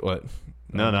like what?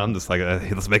 No, I'm just like hey,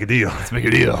 let's make a deal. Let's make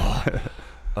a deal.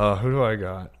 Who do I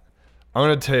got? I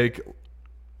will take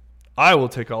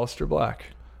Aleister Black.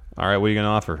 All right, what are you gonna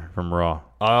offer from Raw?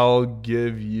 I'll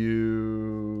give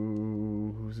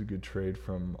you, who's a good trade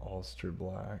from Aleister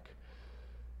Black?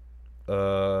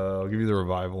 I'll give you the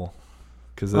Revival.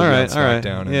 All right.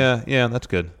 Yeah, that's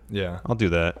good. Yeah, I'll do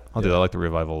that. I like the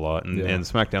Revival a lot, and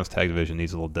SmackDown's tag division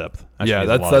needs a little depth.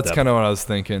 That's kind of what I was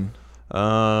thinking.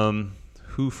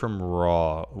 Who from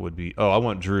Raw would be? Oh, I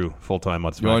want Drew full time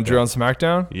on SmackDown. You want Drew on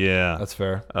SmackDown? Yeah, that's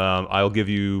fair. I'll give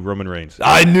you Roman Reigns.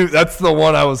 I knew that's the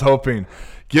one I was hoping.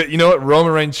 You know what?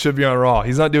 Roman Reigns should be on Raw.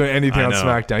 He's not doing anything on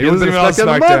SmackDown. He wasn't even on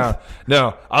SmackDown.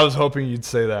 No, I was hoping you'd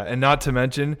say that, and not to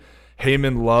mention,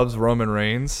 Heyman loves Roman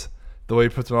Reigns. The way he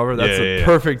puts him over, that's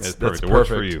perfect. That's perfect. It works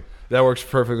for you. That works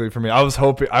perfectly for me.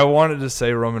 I wanted to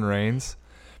say Roman Reigns,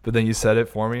 but then you said it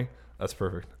for me. That's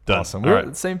perfect. Done. Awesome. We're at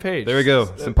the same page. There we go.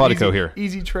 Simpatico here.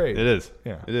 Easy trade. It is.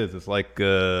 Yeah. It is. It's like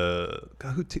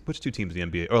which two teams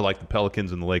in the NBA? Oh, like the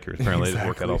Pelicans and the Lakers. Apparently, they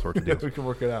work out all sorts of deals. We can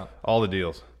work it out. All the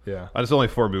deals. Yeah. It's only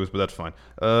 4 moves, but that's fine.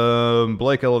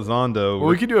 Blake Elizondo. Well,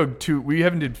 we can do two. We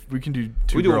can do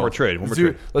two. We do one more trade.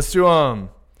 Let's do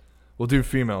We'll do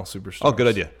female superstars. Oh, good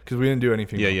idea. Because we didn't do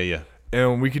anything. Yeah.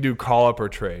 And we could do call up or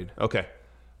trade. Okay.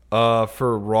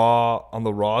 For Raw, on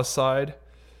the Raw side,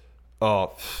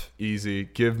 easy.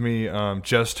 Give me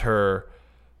just her.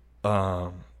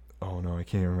 Oh no, I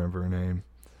can't even remember her name.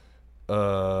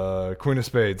 Queen of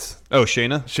Spades. Oh,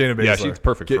 Shayna Baszler. Yeah, she's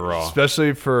perfect for Raw,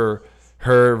 especially for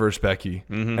her versus Becky.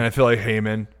 And I feel like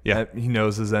Heyman. Yeah, he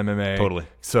knows his MMA totally.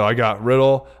 So I got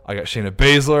Riddle. I got Shayna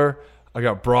Baszler. I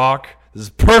got Brock. This is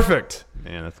perfect.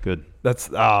 Man, that's good. That's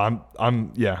I'm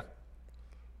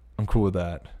cool with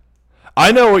that.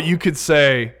 I know what you could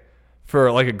say for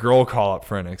like a girl call up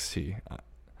for NXT.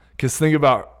 Because think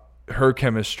about her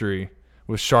chemistry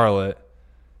with Charlotte,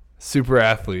 super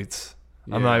athletes.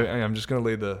 Yeah. I'm just gonna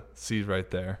lay the seed right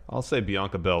there. I'll say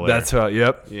Bianca Belair. That's how.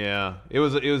 Yep. Yeah, it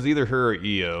was either her or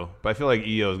Io, but I feel like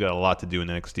Io's got a lot to do in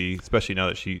NXT, especially now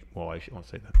that I won't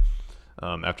say that.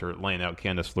 After laying out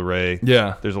Candice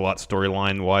LeRae, there's a lot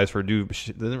storyline wise for her. There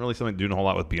isn't really something doing a whole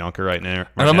lot with Bianca right now.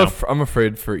 I'm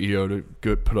afraid for Io to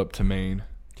get put up to main.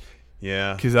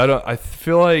 Yeah, because I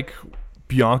feel like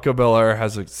Bianca Belair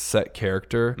has a set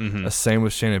character. Same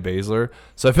with Shayna Baszler,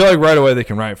 so I feel like right away they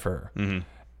can write for her.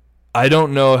 I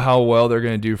don't know how well they're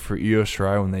going to do for Io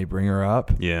Shirai when they bring her up.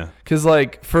 Yeah. Because,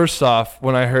 like, first off,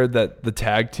 when I heard that the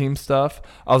tag team stuff,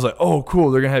 I was like, oh,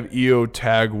 cool, they're going to have Io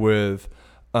tag with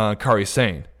Kairi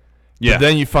Sane. Yeah. But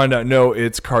then you find out, no,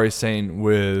 it's Kairi Sane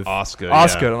with Asuka.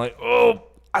 Yeah. I'm like, oh,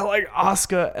 I like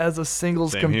Asuka as a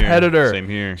singles competitor. Same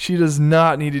here. She does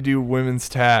not need to do women's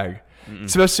tag.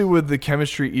 Especially with the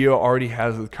chemistry Io already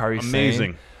has with Kairi Sane.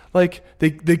 Amazing. Like,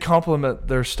 they complement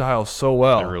their style so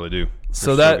well. They really do.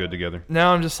 So so good together.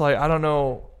 Now I'm just like, I don't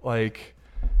know, like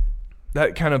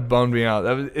that kind of bummed me out.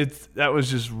 That was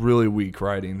just really weak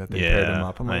writing that they paired them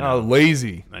up. I'm like,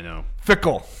 lazy. I know.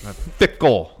 Fickle.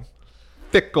 All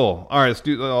right, let's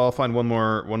do. I'll find one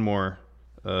more.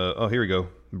 Here we go.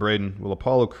 Braden, will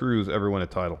Apollo Crews ever win a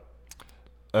title?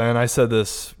 And I said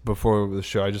this before the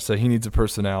show. I just said he needs a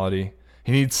personality.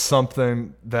 He needs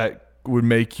something that would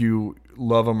make you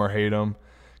love him or hate him.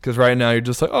 Because right now you're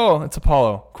just like, oh, it's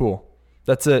Apollo. Cool.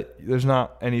 That's it. There's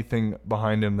not anything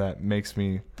behind him that makes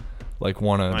me like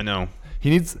want to. I know.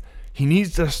 He needs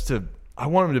just to. I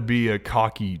want him to be a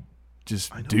cocky,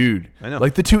 dude. I know.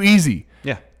 Like the Too Easy.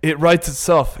 Yeah. It writes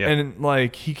itself, Yeah. and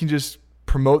like he can just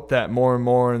promote that more and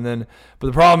more, and then. But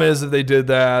the problem is, if they did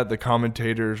that, the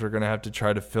commentators are gonna have to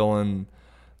try to fill in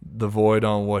the void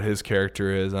on what his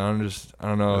character is. I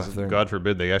don't know if they're. God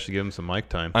forbid they actually give him some mic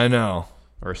time. I know.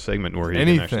 or a segment where he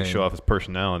Anything. can actually show off his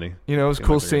personality. You know, it was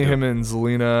cool seeing him and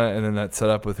Zelina, and then that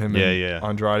setup with him and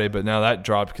Andrade. But now that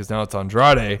dropped because now it's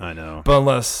Andrade. I know. But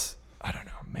unless, I don't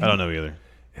know. Maybe, I don't know either.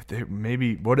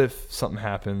 What if something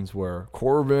happens where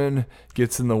Corbin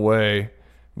gets in the way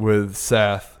with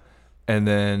Seth, and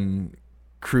then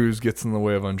Cruz gets in the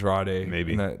way of Andrade?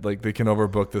 Maybe. And that, like, they can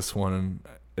overbook this one, and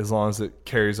as long as it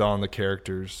carries on the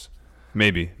characters.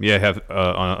 Maybe. Yeah, have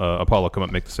Apollo come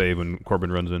up, make the save when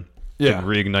Corbin runs in. Yeah. And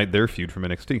reignite their feud from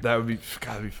NXT. That would be,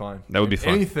 gotta be fun. That would be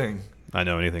fun. Anything. I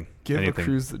know, anything. Give anything.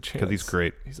 Cruz the chance. Because he's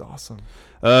great. He's awesome.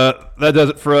 That does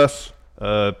it for us.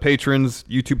 Patrons,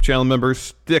 YouTube channel members,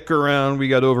 stick around. We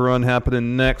got Overrun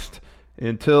happening next.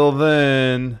 Until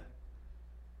then,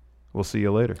 we'll see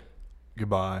you later.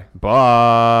 Goodbye.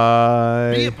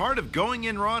 Bye. Be a part of Going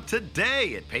In Raw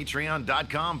today at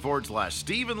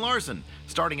patreon.com/Steven Larson.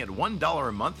 Starting at $1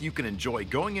 a month, you can enjoy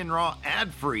Going In Raw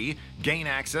ad-free, gain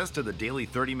access to the daily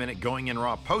 30-minute Going In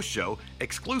Raw post show,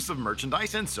 exclusive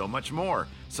merchandise, and so much more.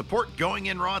 Support Going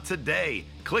In Raw today.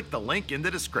 Click the link in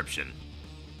the description.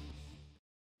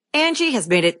 Angie has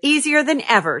made it easier than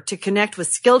ever to connect with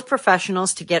skilled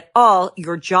professionals to get all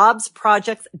your jobs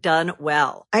projects done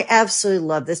well. I absolutely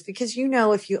love this because, you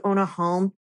know, if you own a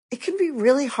home, it can be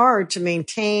really hard to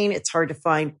maintain. It's hard to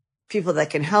find people that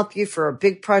can help you for a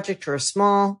big project or a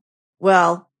small.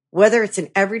 Well, whether it's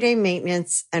in everyday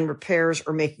maintenance and repairs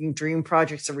or making dream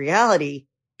projects a reality,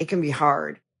 it can be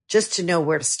hard just to know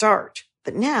where to start.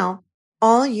 But now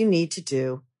all you need to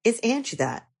do is Angie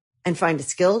that and find a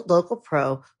skilled local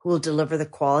pro who will deliver the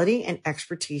quality and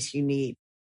expertise you need.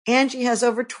 Angie has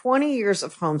over 20 years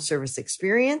of home service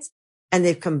experience, and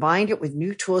they've combined it with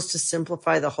new tools to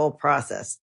simplify the whole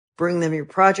process. Bring them your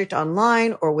project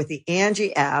online or with the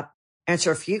Angie app,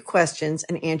 answer a few questions,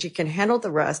 and Angie can handle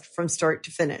the rest from start to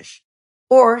finish.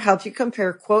 Or help you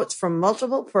compare quotes from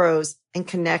multiple pros and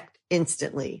connect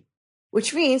instantly,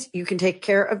 which means you can take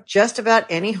care of just about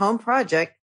any home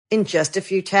project in just a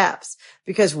few taps.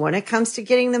 Because when it comes to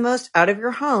getting the most out of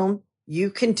your home, you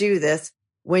can do this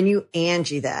when you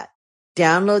Angie that.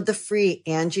 Download the free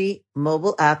Angie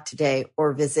mobile app today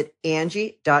or visit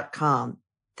Angie.com.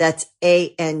 That's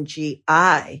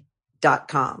ANGI.com.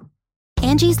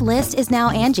 Angie's List is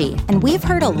now Angie, and we've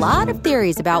heard a lot of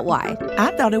theories about why.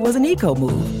 I thought it was an eco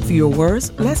move. Fewer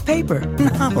words, less paper.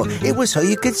 No, it was so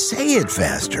you could say it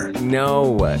faster.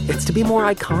 No, it's to be more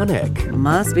iconic.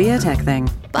 Must be a tech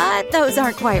thing. But those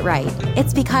aren't quite right.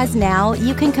 It's because now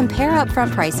you can compare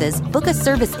upfront prices, book a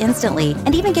service instantly,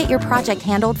 and even get your project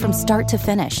handled from start to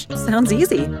finish. Sounds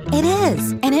easy. It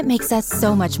is, and it makes us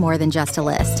so much more than just a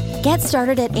list. Get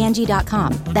started at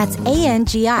Angie.com. That's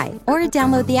ANGI, or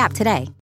download the app today.